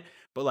value on it,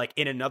 but like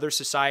in another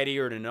society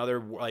or in another,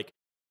 like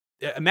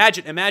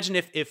imagine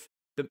if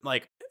the,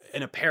 like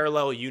in a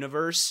parallel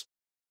universe,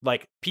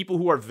 like people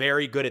who are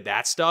very good at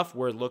that stuff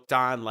were looked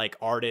on like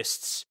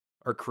artists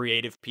or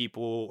creative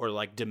people or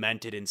like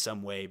demented in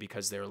some way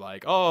because they're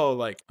like, oh,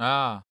 like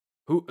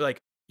who, like,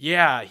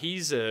 yeah,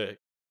 he's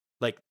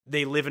like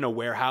they live in a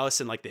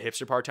warehouse in like the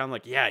hipster part of town.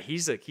 Like, yeah,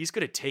 he's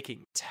good at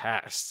taking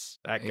tests.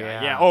 That guy.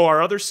 Yeah. Oh,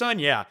 our other son.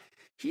 Yeah.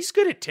 He's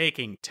good at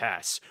taking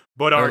tests.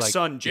 But our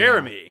son,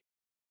 Jeremy,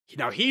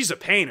 now he's a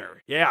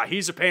painter. Yeah.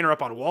 He's a painter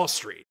up on Wall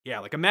Street. Yeah.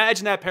 Like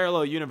imagine that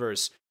parallel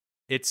universe.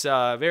 It's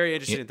very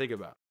interesting to think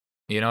about.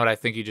 You know what I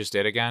think you just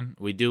did again?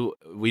 We do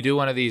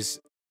one of these.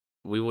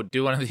 We would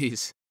do one of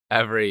these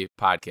every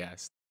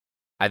podcast.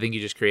 I think you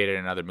just created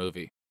another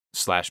movie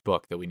 /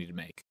 book that we need to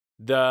make.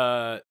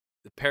 The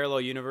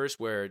parallel universe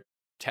where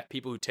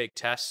people who take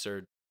tests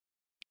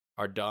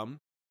are dumb.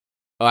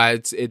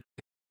 It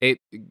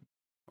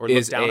or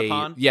looked down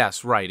upon.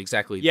 Yes, right,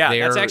 exactly. Yeah,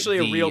 that's actually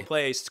a real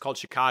place. It's called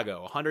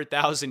Chicago.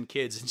 100,000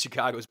 kids in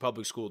Chicago's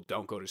public school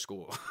don't go to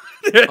school,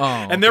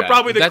 and they're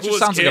probably the coolest. That just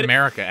sounds like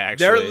America.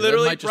 Actually, they're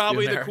literally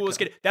probably the coolest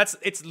kid.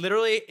 It's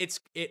literally.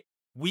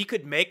 We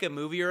could make a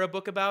movie or a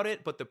book about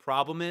it, but the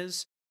problem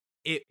is,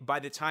 by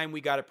the time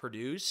we got it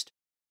produced,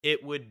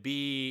 it would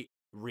be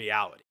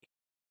reality.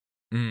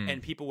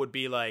 And people would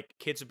be like,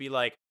 kids would be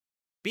like,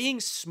 being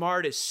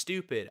smart is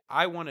stupid.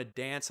 I want to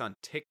dance on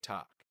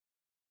TikTok.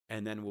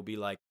 And then we'll be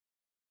like,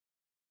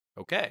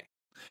 okay.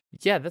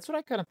 Yeah, that's what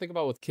I kind of think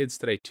about with kids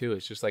today, too.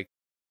 It's just like,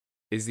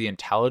 is the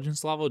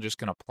intelligence level just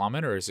going to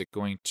plummet or is it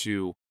going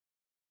to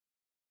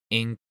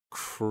increase?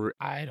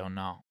 I don't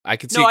know. I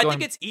could see I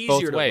think it's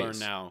easier to learn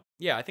now.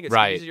 Yeah, I think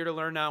it's easier to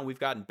learn now. We've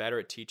gotten better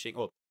at teaching.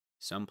 Well,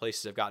 some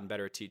places have gotten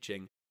better at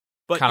teaching.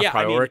 But kind of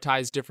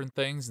prioritize different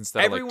things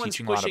instead of like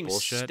teaching a lot of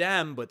bullshit.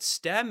 STEM, but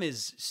STEM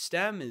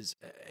is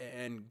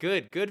and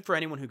good for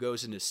anyone who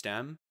goes into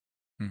STEM.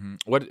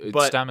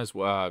 STEM is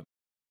what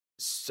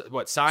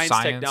science,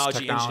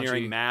 technology,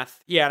 engineering,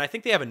 math. Yeah, and I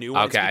think they have a new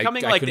one. It's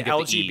becoming like the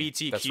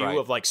LGBTQ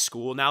of like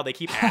school now. They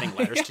keep adding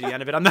letters to the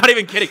end of it. I'm not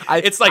even kidding.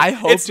 It's like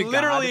it's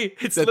literally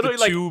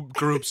like 2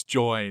 groups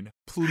join.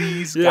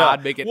 Please,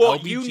 God, make it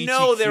LGBTQ. You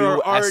know there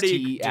are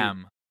already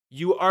STEM.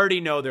 You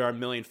already know there are a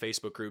million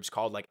Facebook groups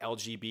called like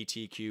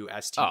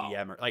LGBTQ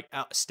STEM or like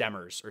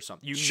STEMers or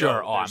something. I'm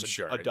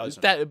sure. A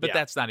dozen.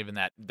 That's not even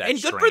that. And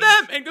good for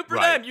them. And good for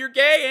them. You're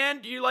gay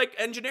and you like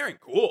engineering.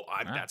 Cool.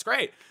 That's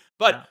great.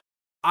 But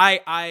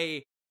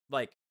I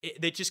like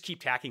they just keep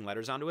tacking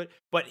letters onto it.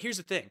 But here's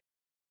the thing: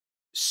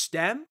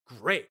 STEM,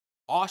 great,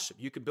 awesome.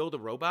 You can build a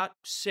robot,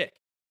 sick.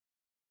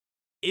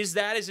 Is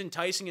that as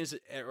enticing as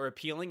or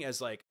appealing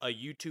as like a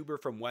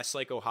YouTuber from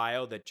Westlake,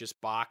 Ohio that just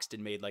boxed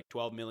and made like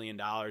 $12 million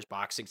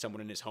boxing someone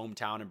in his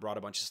hometown and brought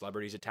a bunch of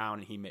celebrities to town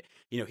and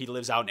he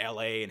lives out in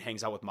LA and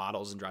hangs out with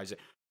models and drives it?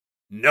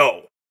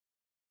 No,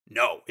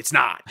 it's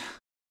not.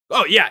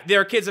 Oh yeah,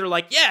 there are kids that are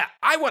like, yeah,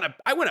 I want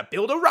to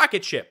build a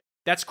rocket ship.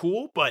 That's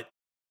cool, but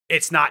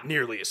it's not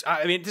nearly as.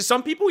 I mean, to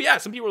some people, yeah,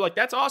 some people are like,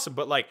 that's awesome,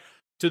 but like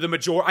to the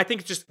majority, I think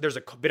it's just there's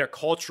a bit of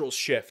cultural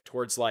shift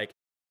towards like,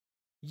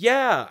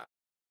 yeah.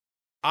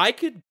 I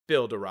could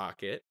build a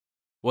rocket.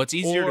 Well, it's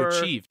easier to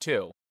achieve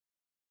too.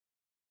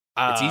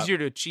 It's easier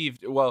to achieve.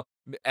 Well,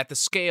 at the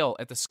scale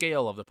of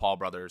the Paul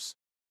brothers,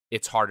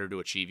 it's harder to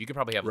achieve. You could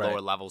probably have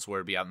lower levels where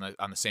it'd be on the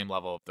same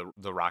level of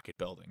the rocket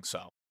building.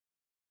 So,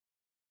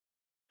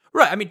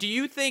 right. I mean, do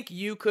you think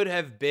you could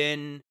have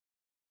been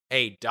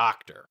a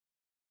doctor,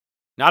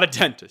 not a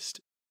dentist,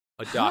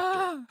 a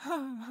doctor?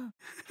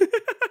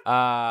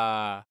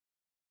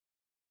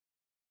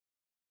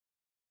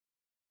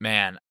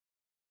 Man.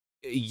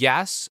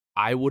 Yes,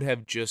 I would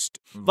have just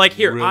like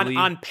here really...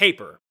 on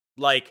paper.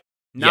 Like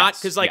Not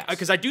Yes, because like yes.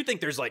 because I do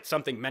think there's like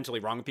something mentally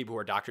wrong with people who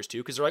are doctors too.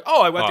 Because they're like,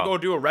 oh, I went to go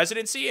do a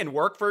residency and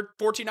work for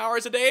 14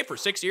 hours a day for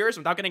 6 years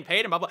without getting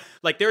paid and blah blah.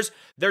 Like there's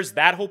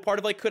that whole part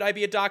of like, could I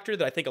be a doctor?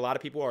 That I think a lot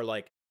of people are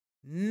like,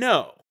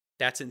 no,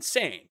 that's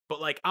insane.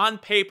 But like on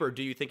paper,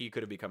 do you think you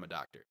could have become a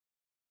doctor?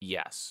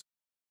 Yes.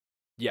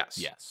 Yes.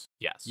 Yes.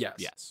 Yes. Yes.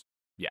 Yes.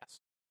 Yes.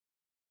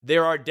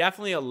 There are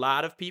definitely a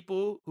lot of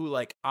people who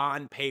like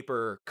on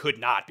paper could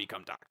not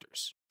become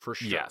doctors for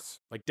sure. Yes.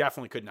 Like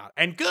definitely could not.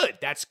 And good.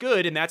 That's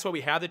good. And that's why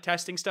we have the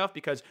testing stuff,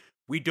 because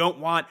we don't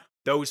want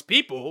those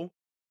people,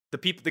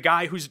 the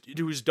guy whose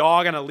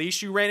dog on a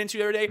leash you ran into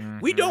the other day,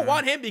 we don't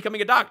want him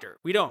becoming a doctor.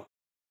 We don't.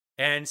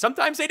 And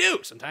sometimes they do.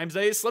 Sometimes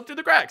they slip through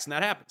the cracks and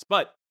that happens.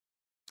 But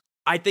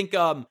I think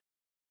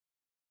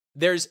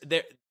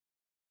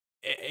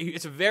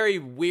it's a very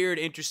weird,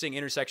 interesting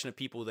intersection of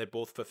people that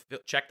both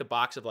check the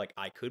box of like,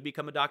 I could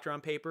become a doctor on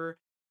paper,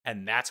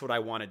 and that's what I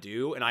want to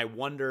do. And I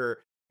wonder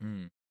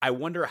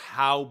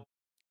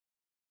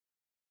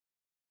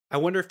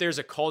if there's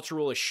a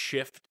cultural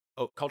shift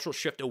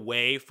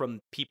away from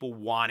people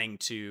wanting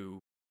to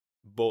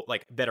both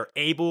like that are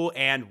able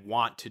and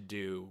want to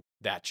do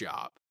that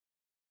job.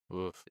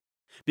 Oof.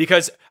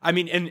 Because I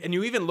mean, and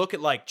you even look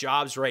at like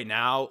jobs right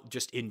now,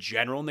 just in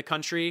general in the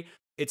country,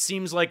 it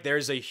seems like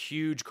there's a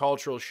huge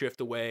cultural shift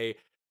away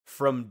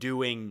from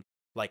doing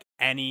like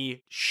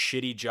any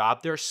shitty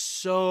job. There's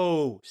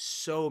so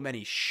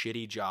many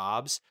shitty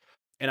jobs.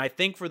 And I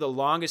think for the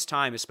longest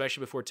time,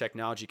 especially before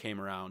technology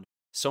came around,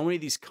 so many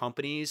of these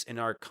companies in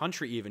our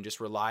country even just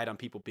relied on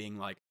people being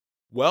like,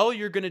 well,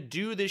 you're going to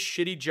do this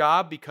shitty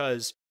job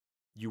because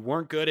you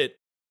weren't good at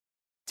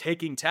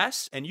taking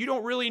tests and you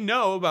don't really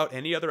know about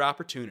any other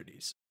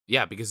opportunities.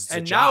 Yeah, because it's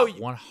And a job,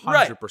 now-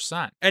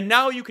 100%. And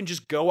now you can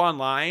just go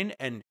online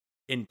and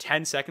in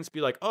 10 seconds be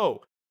like,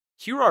 oh,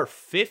 here are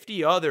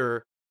 50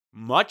 other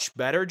much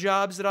better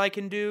jobs that I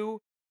can do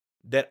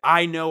that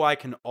I know I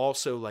can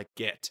also like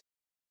get.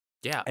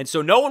 Yeah. And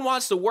so no one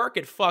wants to work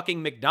at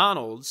fucking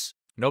McDonald's.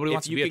 Nobody if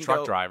wants to you be a can truck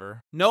go-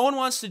 driver. No one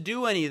wants to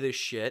do any of this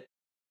shit.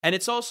 And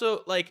it's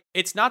also like,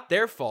 it's not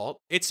their fault.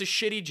 It's a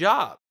shitty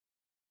job.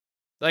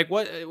 Like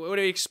what do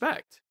you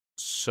expect?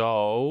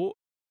 So,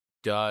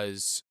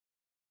 does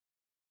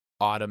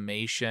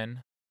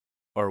automation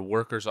or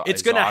workers?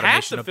 It's is gonna have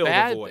automation to a fill the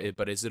bad- void.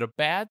 But is it a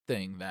bad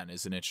thing? Then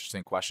is an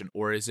interesting question,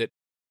 or is it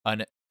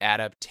an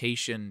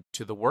adaptation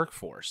to the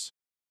workforce?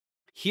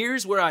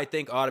 Here's where I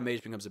think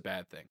automation becomes a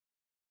bad thing.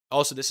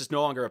 Also, this is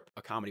no longer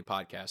a comedy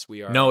podcast.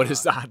 We are No, it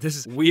is not. This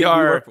is we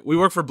are- we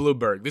work for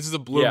Bloomberg. This is a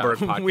Bloomberg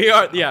podcast. We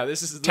are. now. Yeah,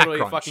 this is Tech literally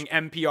Crunch. fucking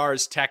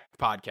NPR's tech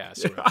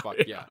podcast. Or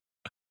fuck, yeah.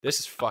 This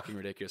is fucking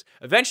ridiculous.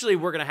 Eventually,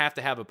 we're gonna have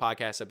to have a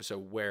podcast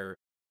episode where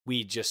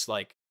we just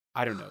like,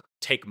 I don't know,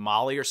 take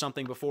Molly or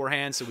something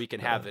beforehand, so we can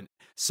have a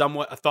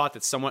thought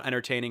that's somewhat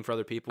entertaining for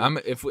other people.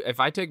 If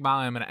I take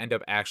Molly, I'm going to end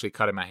up actually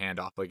cutting my hand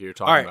off, like you were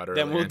talking All right, about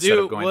earlier. then we'll instead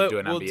do of going to do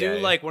an we'll MBA. do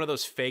like one of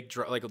those fake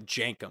like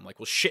jankum. Like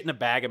we'll shit in a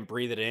bag and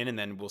breathe it in, and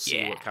then we'll see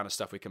Yeah. what kind of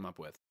stuff we come up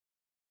with.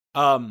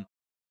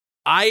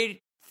 I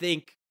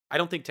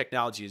don't think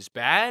technology is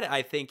bad.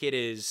 I think it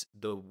is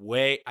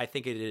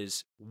it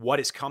is what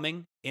is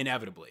coming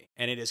inevitably.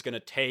 And it is going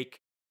to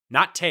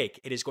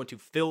it is going to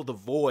fill the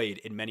void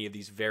in many of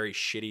these very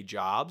shitty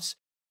jobs.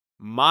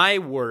 My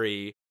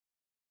worry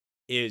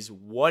is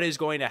what is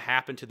going to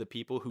happen to the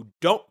people who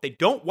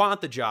don't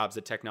want the jobs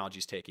that technology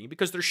is taking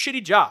because they're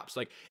shitty jobs.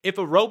 Like if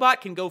a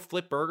robot can go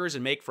flip burgers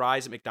and make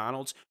fries at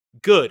McDonald's,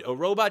 good. A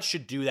robot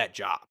should do that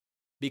job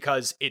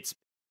because it's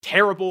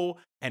terrible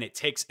and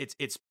it's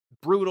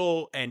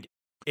brutal and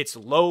it's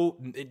low.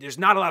 There's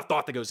not a lot of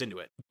thought that goes into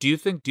it. Do you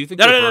think No, your no,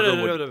 no, burger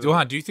no, would no, no, no.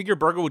 Johan, do you think your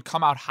burger would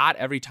come out hot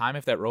every time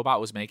if that robot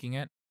was making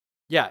it?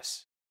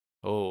 Yes,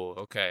 Oh,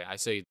 okay. I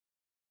say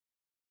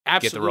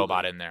absolutely. get the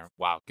robot in there.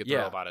 Wow, get the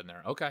Yeah. robot in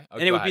there. Okay.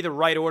 And it would be the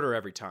right order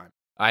every time.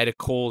 I had a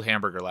cold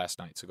hamburger last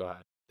night, so go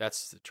ahead.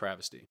 That's the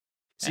travesty.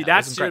 See, Yeah, it that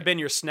wasn't should have great. been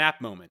your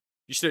snap moment.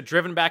 You should have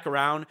driven back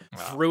around, Wow.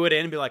 threw it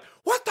in, and be like,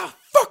 what the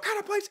fuck kind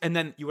of place? And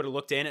then you would have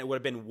looked in, and it would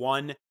have been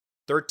one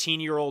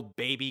 13-year-old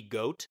baby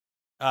goat.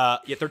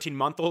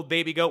 13-month-old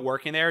baby goat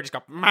working there. Just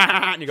go,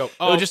 "Mah," and you go,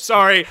 oh, just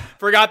sorry.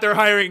 Forgot they're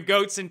hiring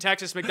goats in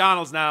Texas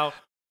McDonald's now.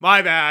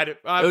 My bad. It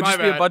would just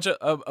be a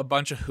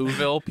bunch of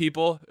Whoville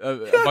people, a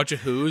bunch of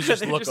Who's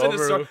just They're look in the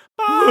over. store,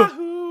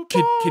 "Bah-hoo,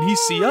 Can he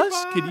see us?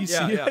 bah." Can he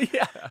see Yeah, us?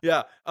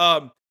 Yeah.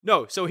 Yeah.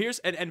 No, so here's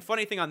and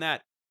funny thing on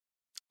that.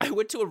 I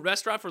went to a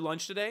restaurant for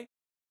lunch today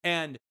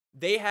and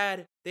they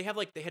had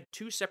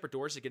two separate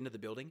doors to get into the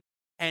building.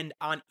 And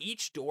on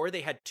each door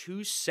they had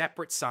two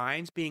separate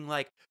signs being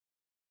like,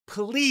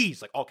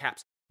 please, like all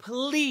caps,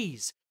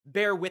 please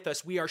bear with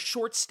us. We are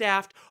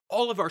short-staffed.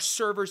 All of our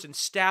servers and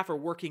staff are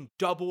working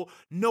double.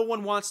 No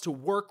one wants to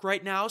work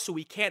right now, so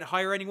we can't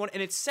hire anyone.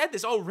 And it said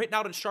this all written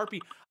out in Sharpie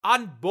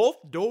on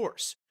both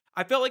doors.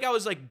 I felt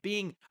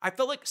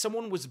like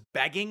someone was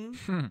begging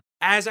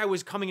as I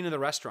was coming into the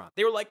restaurant.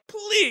 They were like,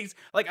 please.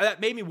 Like, that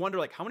made me wonder,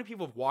 like, how many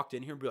people have walked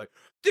in here and be like,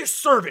 this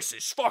service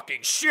is fucking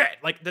shit.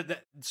 Like,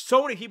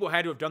 so many people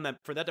had to have done that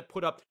for that to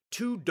put up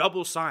 2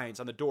 double signs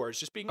on the doors,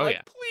 just being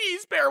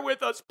please bear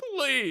with us,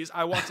 please.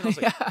 I walked in, I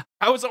was like,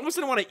 I almost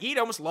didn't want to eat. I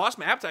almost lost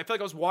my appetite. I feel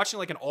like I was watching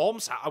like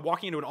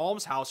walking into an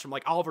almshouse from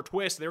like Oliver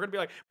Twist. And they were gonna be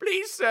like,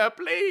 please, sir,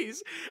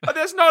 please.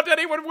 There's not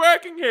anyone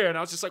working here. And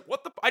I was just like,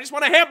 I just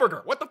want a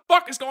hamburger. What the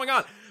fuck is going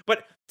on?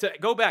 But to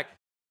go back,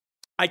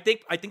 I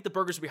think the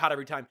burgers will be hot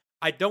every time.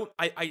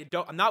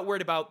 I'm not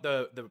worried about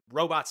the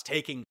robots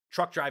taking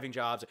truck driving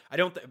jobs.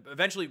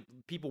 Eventually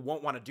people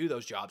won't want to do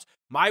those jobs.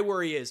 My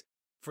worry is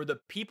for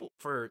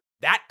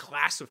that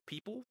class of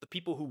people, the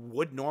people who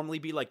would normally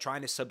be like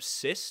trying to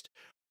subsist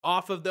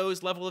off of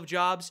those level of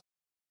jobs,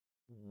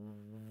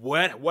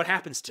 what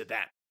happens to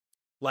them?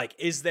 Like,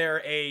 is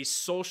there a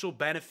social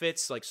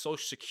benefits, like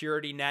social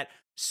security net,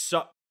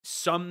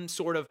 some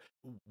sort of,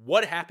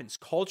 what happens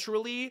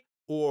culturally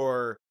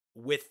or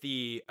with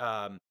the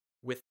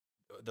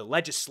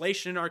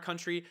legislation in our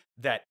country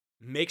that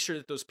makes sure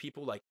that those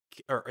people like,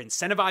 or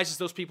incentivizes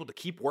those people to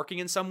keep working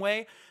in some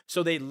way,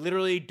 so they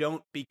literally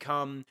don't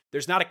become,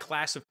 there's not a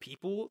class of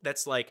people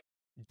that's like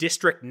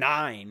District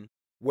 9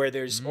 where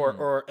there's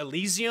or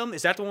Elysium,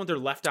 is that the one where they're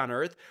left on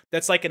Earth?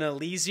 That's like an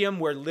Elysium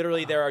where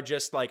literally there are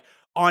just like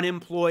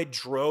unemployed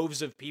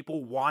droves of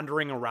people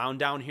wandering around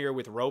down here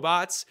with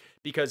robots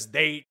because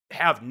they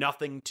have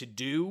nothing to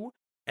do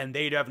and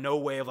they'd have no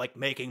way of like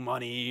making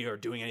money or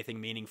doing anything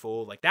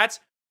meaningful. Like, that's,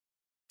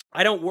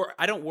 I don't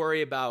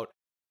worry about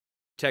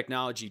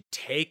technology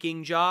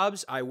taking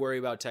jobs. I worry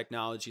about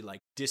technology like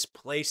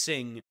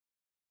displacing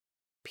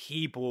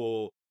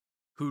people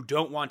who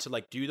don't want to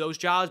like do those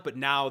jobs, but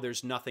now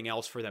there's nothing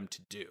else for them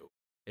to do,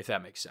 if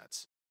that makes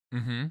sense.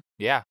 Mm-hmm.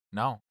 Yeah,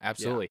 no,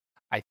 absolutely.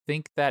 Yeah. I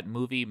think that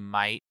movie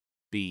might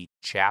be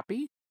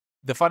Chappie.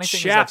 The funny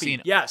thing is I've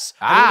seen... Yes.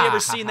 I've only ever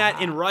seen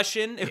that in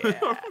Russian.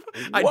 Yeah.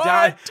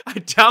 I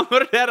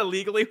downloaded that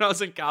illegally when I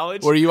was in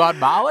college. Were you on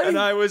Molly? And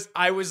I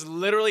was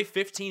literally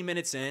 15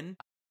 minutes in,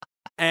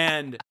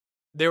 and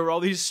there were all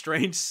these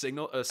strange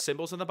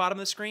symbols on the bottom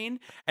of the screen,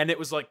 and it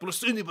was like,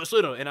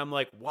 and I'm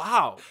like,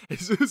 wow.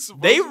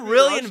 They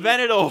really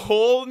invented a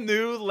whole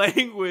new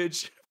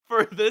language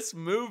for this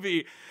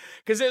movie.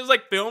 Because it was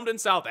like filmed in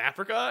South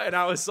Africa, and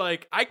I was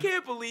like, I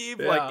can't believe,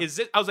 like,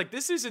 I was like,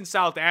 this isn't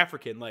South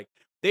African. Like,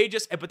 they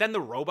just, but then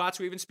the robots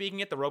were even speaking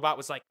it. The robot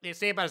was like, and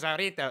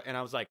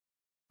I was like,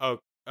 oh,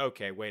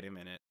 okay, wait a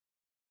minute.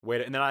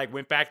 And then I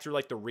went back through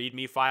like the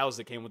README files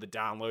that came with the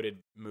downloaded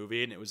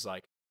movie, and it was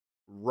like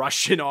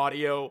Russian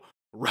audio,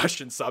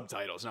 Russian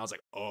subtitles. And I was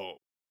like, oh,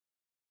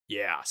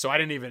 yeah. So I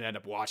didn't even end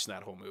up watching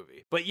that whole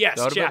movie. But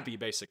yes, Chappie,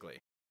 basically.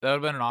 That would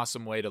have been an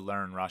awesome way to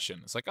learn Russian.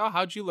 It's like, oh,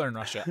 how'd you learn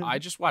Russian? I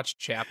just watched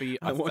Chappie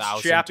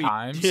 1,000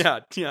 times.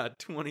 Yeah,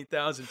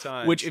 20,000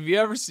 times. Which, if you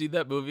ever see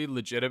that movie,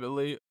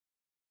 legitimately,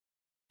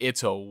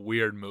 it's a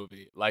weird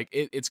movie. Like,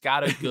 it's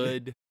got a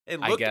good,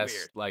 I guess,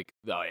 weird. Like,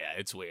 oh yeah,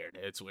 it's weird.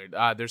 It's weird.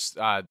 There's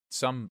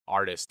some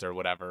artist or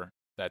whatever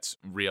that's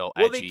real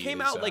edgy. Well, they came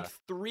out like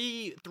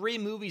three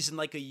movies in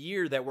like a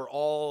year that were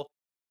all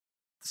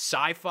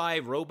sci-fi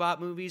robot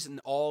movies and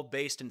all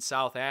based in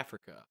South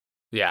Africa.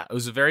 Yeah, it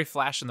was a very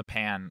flash in the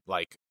pan,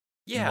 like,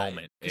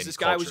 moment. Because this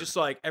guy was just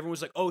like, everyone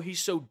was like, oh, he's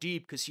so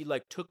deep because he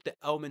like took the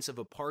elements of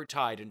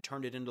apartheid and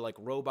turned it into like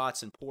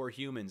robots and poor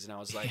humans. And I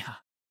was like,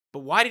 but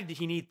why did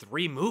he need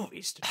 3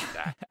 movies to do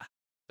that?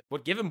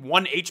 What, give him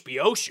 1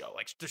 HBO show?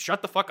 Like, just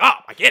shut the fuck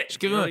up. I get it. Just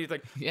give him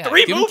like 3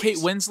 give movies. Him Kate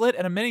Winslet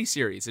and a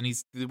miniseries,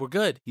 and we're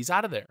good. He's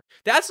out of there.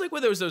 That's like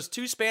when there was those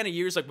 2 span of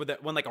years, like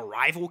when like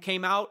Arrival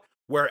came out,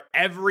 where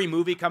every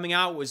movie coming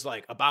out was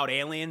like about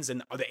aliens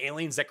and the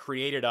aliens that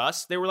created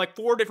us. There were like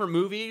 4 different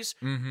movies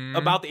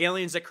about the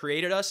aliens that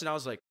created us, and I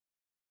was like,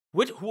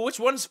 which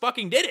ones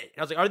fucking did it? And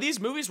I was like, are these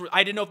movies?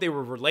 I didn't know if they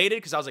were related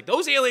because I was like,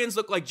 those aliens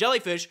look like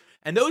jellyfish,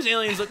 and those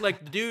aliens look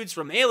like the dudes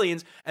from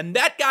Aliens, and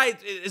that guy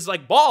is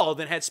like bald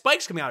and had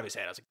spikes coming out of his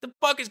head. I was like, the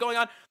fuck is going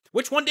on?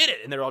 Which one did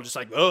it? And they're all just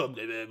like, oh,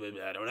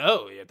 I don't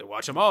know. You have to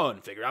watch them all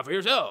and figure out for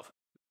yourself.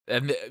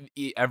 And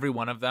every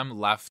one of them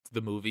left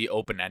the movie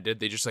open-ended.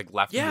 They just like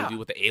left the movie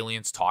with the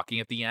aliens talking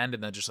at the end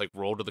and then just like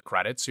roll to the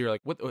credits. So you're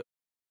like, what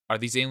are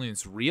these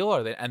aliens real?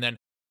 Are they? And then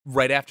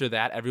right after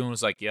that, everyone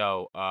was like,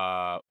 yo,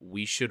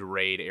 we should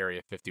raid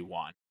Area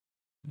 51.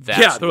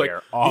 That's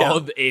where all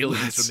the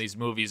aliens from these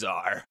movies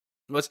are.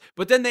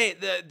 But then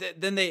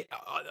they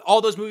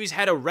all those movies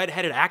had a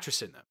redheaded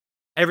actress in them.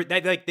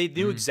 They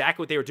knew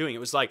exactly what they were doing. It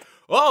was like,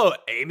 oh,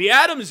 Amy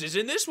Adams is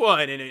in this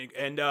one,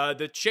 and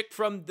the chick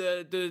from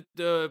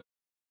the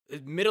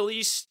Middle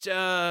East.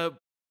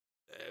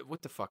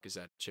 What the fuck is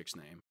that chick's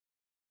name?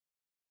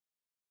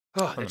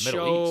 Oh, that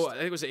show. I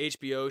think it was an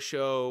HBO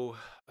show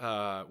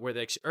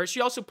where she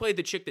also played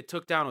the chick that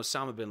took down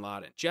Osama bin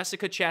Laden.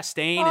 Jessica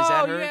Chastain, is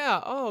that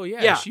her? Oh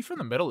yeah. Is she from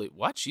the Middle East?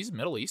 What? She's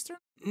Middle Eastern?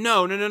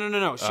 No.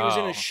 She was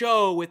in a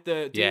show with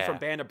the dude from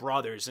Band of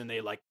Brothers, and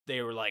they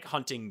were like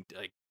hunting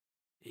like.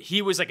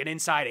 He was like an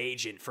inside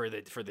agent for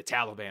the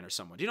Taliban or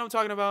someone. Do you know what I'm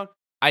talking about?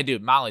 I do.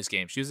 Molly's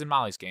Game. She was in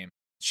Molly's Game.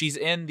 She's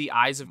in The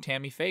Eyes of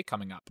Tammy Faye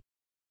coming up.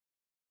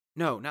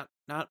 No, not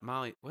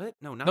Molly. What?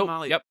 No, not Nope.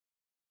 Molly. Yep.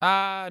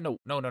 No.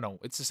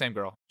 It's the same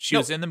girl. She No.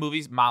 was in the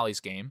movies Molly's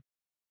Game.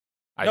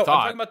 I No, thought.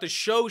 I'm talking about the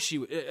show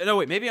no,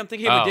 wait, maybe I'm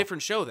thinking of a Oh.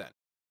 different show then.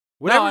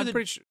 No, I'm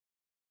pretty sure.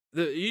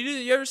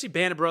 You ever see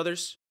Band of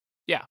Brothers?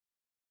 Yeah.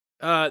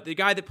 The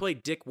guy that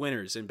played Dick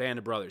Winters in Band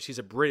of Brothers. He's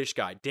a British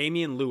guy,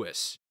 Damian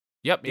Lewis.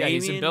 Yep. Yeah,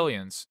 he's in Damien-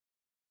 Billions.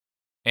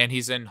 And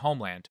he's in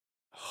Homeland.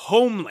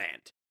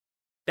 Homeland.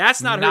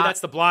 That's not her. Not- That's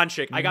the blonde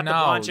chick. I got the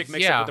No, blonde chick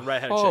mixed yeah, up with the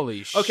redhead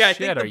holy chick. Okay, I shit,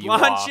 think are the you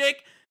blonde off?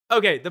 chick.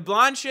 Okay, the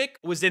blonde chick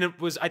was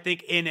I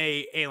think in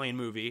a Alien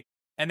movie,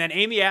 and then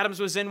Amy Adams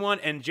was in one,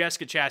 and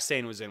Jessica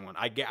Chastain was in one.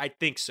 I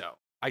think so.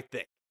 I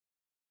think.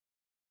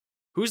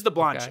 Who's the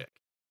blonde Okay. chick?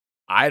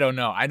 I don't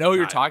know. I know who I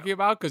you're don't talking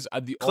about because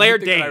the Claire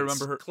only thing Danes. that I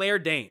remember her. Claire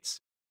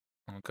Danes.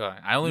 Okay,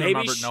 I only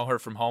Maybe know her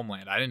from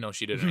Homeland. I didn't know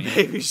she did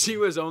anything. Maybe she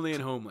was only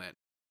in Homeland.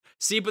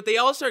 See, but they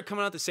all started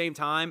coming out at the same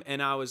time,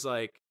 and I was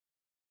like,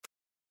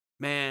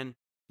 man,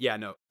 yeah,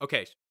 no,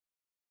 okay.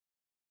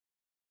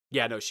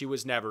 Yeah, no, she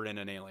was never in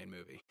an Alien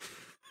movie.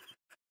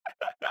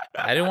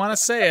 I didn't want to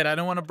say it. I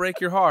don't want to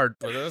break your heart,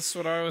 but that's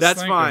what I was. That's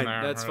thinking fine.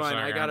 there That's for a fine.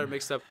 I got her second.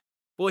 mixed up.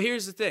 Well,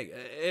 here's the thing.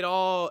 It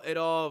all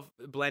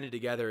blended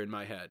together in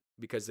my head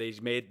because they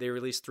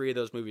released 3 of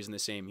those movies in the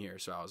same year.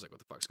 So I was like, what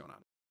the fuck's going on?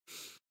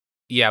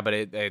 Yeah, but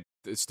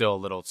it's still a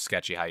little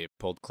sketchy how you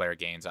pulled Claire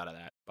Gaines out of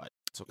that. But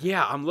it's okay.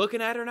 Yeah, I'm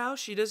looking at her now.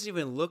 She doesn't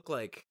even look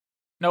like.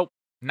 Nope,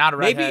 not a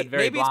redhead. Maybe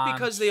very blonde. it's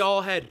because they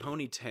all had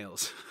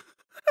ponytails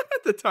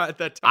at the time. At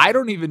that time, I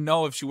don't even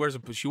know if she wears a.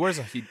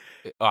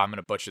 Oh, I'm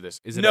gonna butcher this.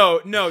 Is it No,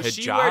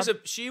 hijab?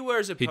 she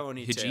wears a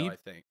ponytail. hijab? I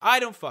think. I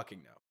don't fucking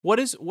know. What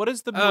is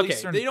the Middle Okay,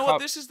 Eastern? you know what?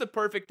 This is the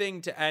perfect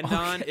thing to end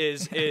on. Okay.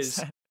 Is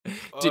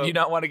Did you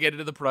not want to get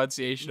into the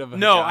pronunciation of?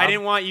 No, hijab? I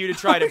didn't want you to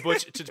try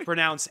to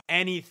pronounce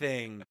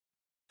anything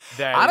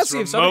that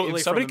Honestly, is if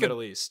remotely somebody from the could-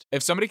 Middle East.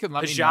 If somebody can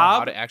let me know how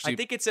Hijab. to actually. I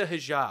think it's a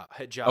hijab.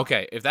 Hijab.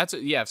 Okay,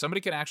 if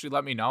somebody can actually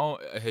let me know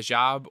a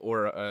hijab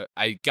or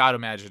I gotta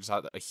imagine it's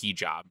not a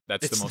hijab.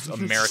 That's the most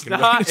American way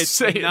to It's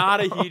say it.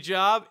 not a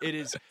hijab. It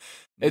is.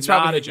 It's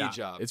not probably a hijab.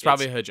 hijab. It's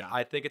probably a hijab.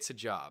 I think it's a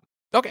hijab.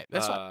 Okay,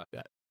 that's fine.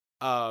 Yeah.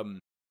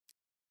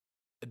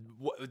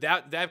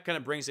 That kind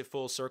of brings it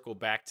full circle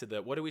back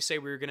to what do we say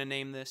we were going to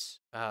name this?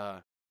 I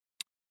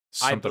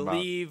Something about-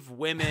 believe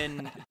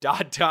women ...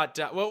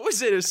 What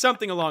was it? It was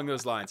something along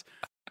those lines.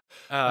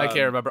 I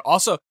can't remember.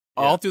 Also,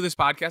 yeah. all through this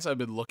podcast, I've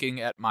been looking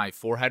at my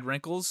forehead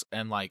wrinkles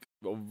and I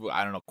don't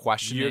know,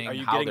 questioning Are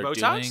you how getting they're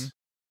Botox? doing.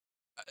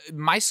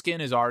 My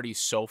skin is already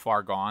so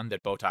far gone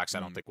that Botox I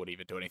don't think would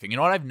even do anything. You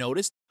know what I've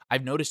noticed?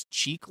 I've noticed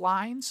cheek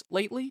lines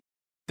lately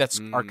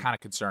are kind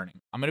of concerning.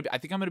 I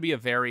think I'm gonna be a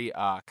very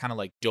kind of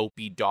like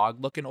dopey dog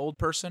looking old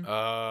person.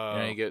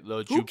 You get a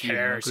little Who jukey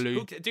cares?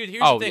 wrinkly. Dude,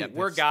 here's Oh, the thing. yeah,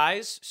 We're that's-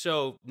 guys,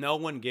 so no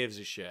one gives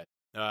a shit.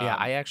 Yeah,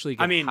 I actually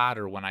get mean,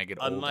 hotter when I get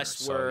older. unless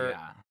so, we're-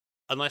 yeah.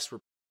 unless we're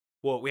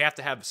well, we have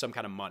to have some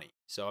kind of money.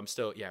 So I'm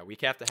still we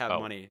have to have Oh.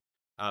 money.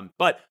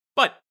 But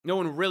no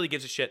one really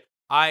gives a shit.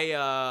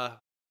 I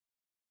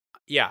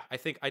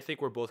think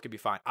we're both gonna be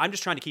fine. I'm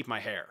just trying to keep my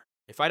hair.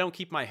 If I don't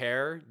keep my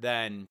hair,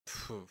 then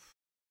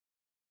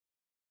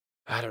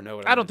I don't know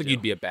what I don't think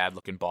you'd be a bad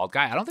looking bald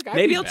guy. I don't think I'd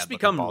Maybe be a I'll just bad-looking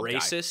become bald guy.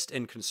 racist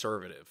and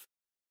conservative.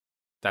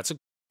 That's a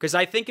Because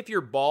I think if you're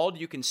bald,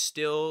 you can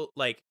still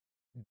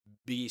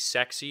be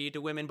sexy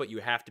to women, but you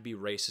have to be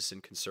racist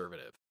and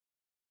conservative.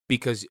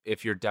 because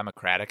if you're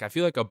Democratic, I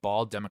feel like a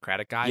bald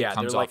Democratic guy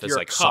comes they're off as you're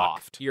a like cuck.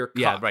 soft. You're a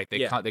Yeah, cuck. right. They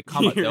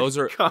come. You're Those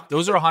are a cuck.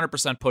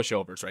 100%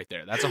 pushovers right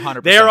there. That's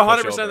 100%. They're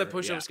 100% the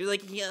pushover,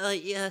 pushovers.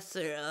 Like, yes,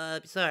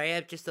 sir. Sorry,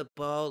 I'm just a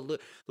bald.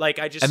 Like,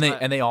 I just.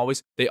 And they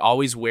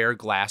always wear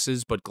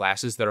glasses, but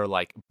glasses that are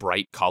like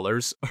bright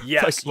colors.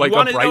 Yes, like you a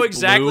want to know bright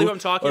exactly blue what I'm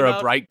talking or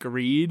about? a bright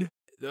green.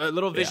 A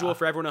little visual Yeah.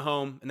 for everyone at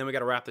home, and then we got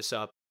to wrap this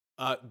up.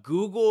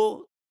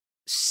 Google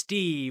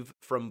Steve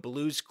from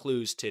Blue's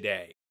Clues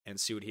today and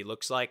see what he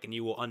looks like, and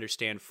you will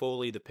understand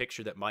fully the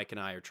picture that Mike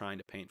and I are trying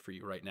to paint for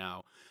you right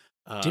now.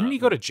 Didn't he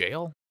go to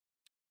jail?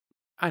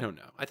 I don't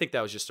know. I think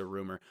that was just a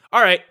rumor.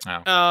 All right.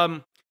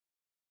 Oh.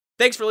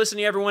 Thanks for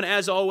listening, everyone.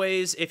 As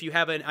always, if you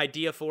have an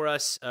idea for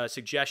us, a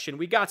suggestion,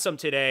 we got some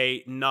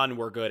today. None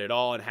were good at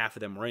all, and half of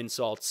them were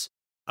insults.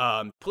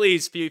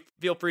 Please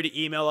feel free to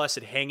email us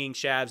at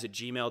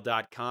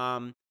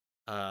hangingshavs@gmail.com,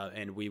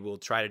 and we will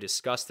try to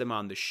discuss them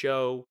on the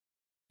show.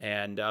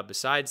 And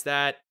besides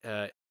that,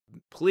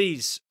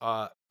 please,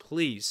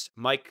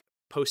 Mike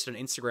posted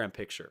an Instagram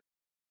picture.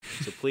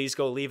 So please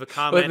go leave a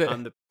comment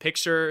on the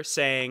picture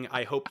saying,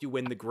 I hope you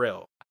win the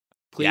grill.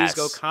 Please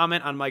go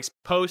comment on Mike's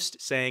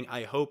post saying,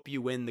 I hope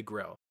you win the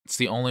grill. It's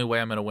the only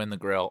way I'm going to win the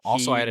grill.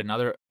 Also, I had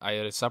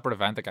a separate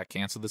event that got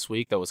canceled this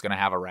week that was going to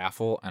have a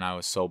raffle, and I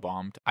was so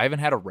bummed. I haven't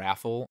had a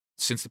raffle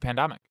since the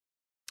pandemic.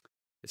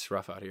 It's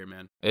rough out here,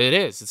 man. It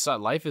is. It's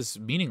life is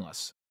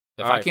meaningless.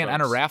 If All I right, can't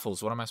enter folks.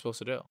 raffles, what am I supposed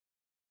to do?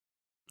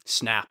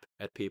 Snap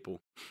at people.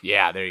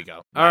 Yeah, there you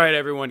go. All right,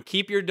 everyone.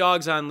 Keep your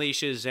dogs on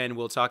leashes, and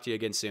we'll talk to you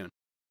again soon.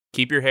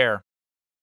 Keep your hair.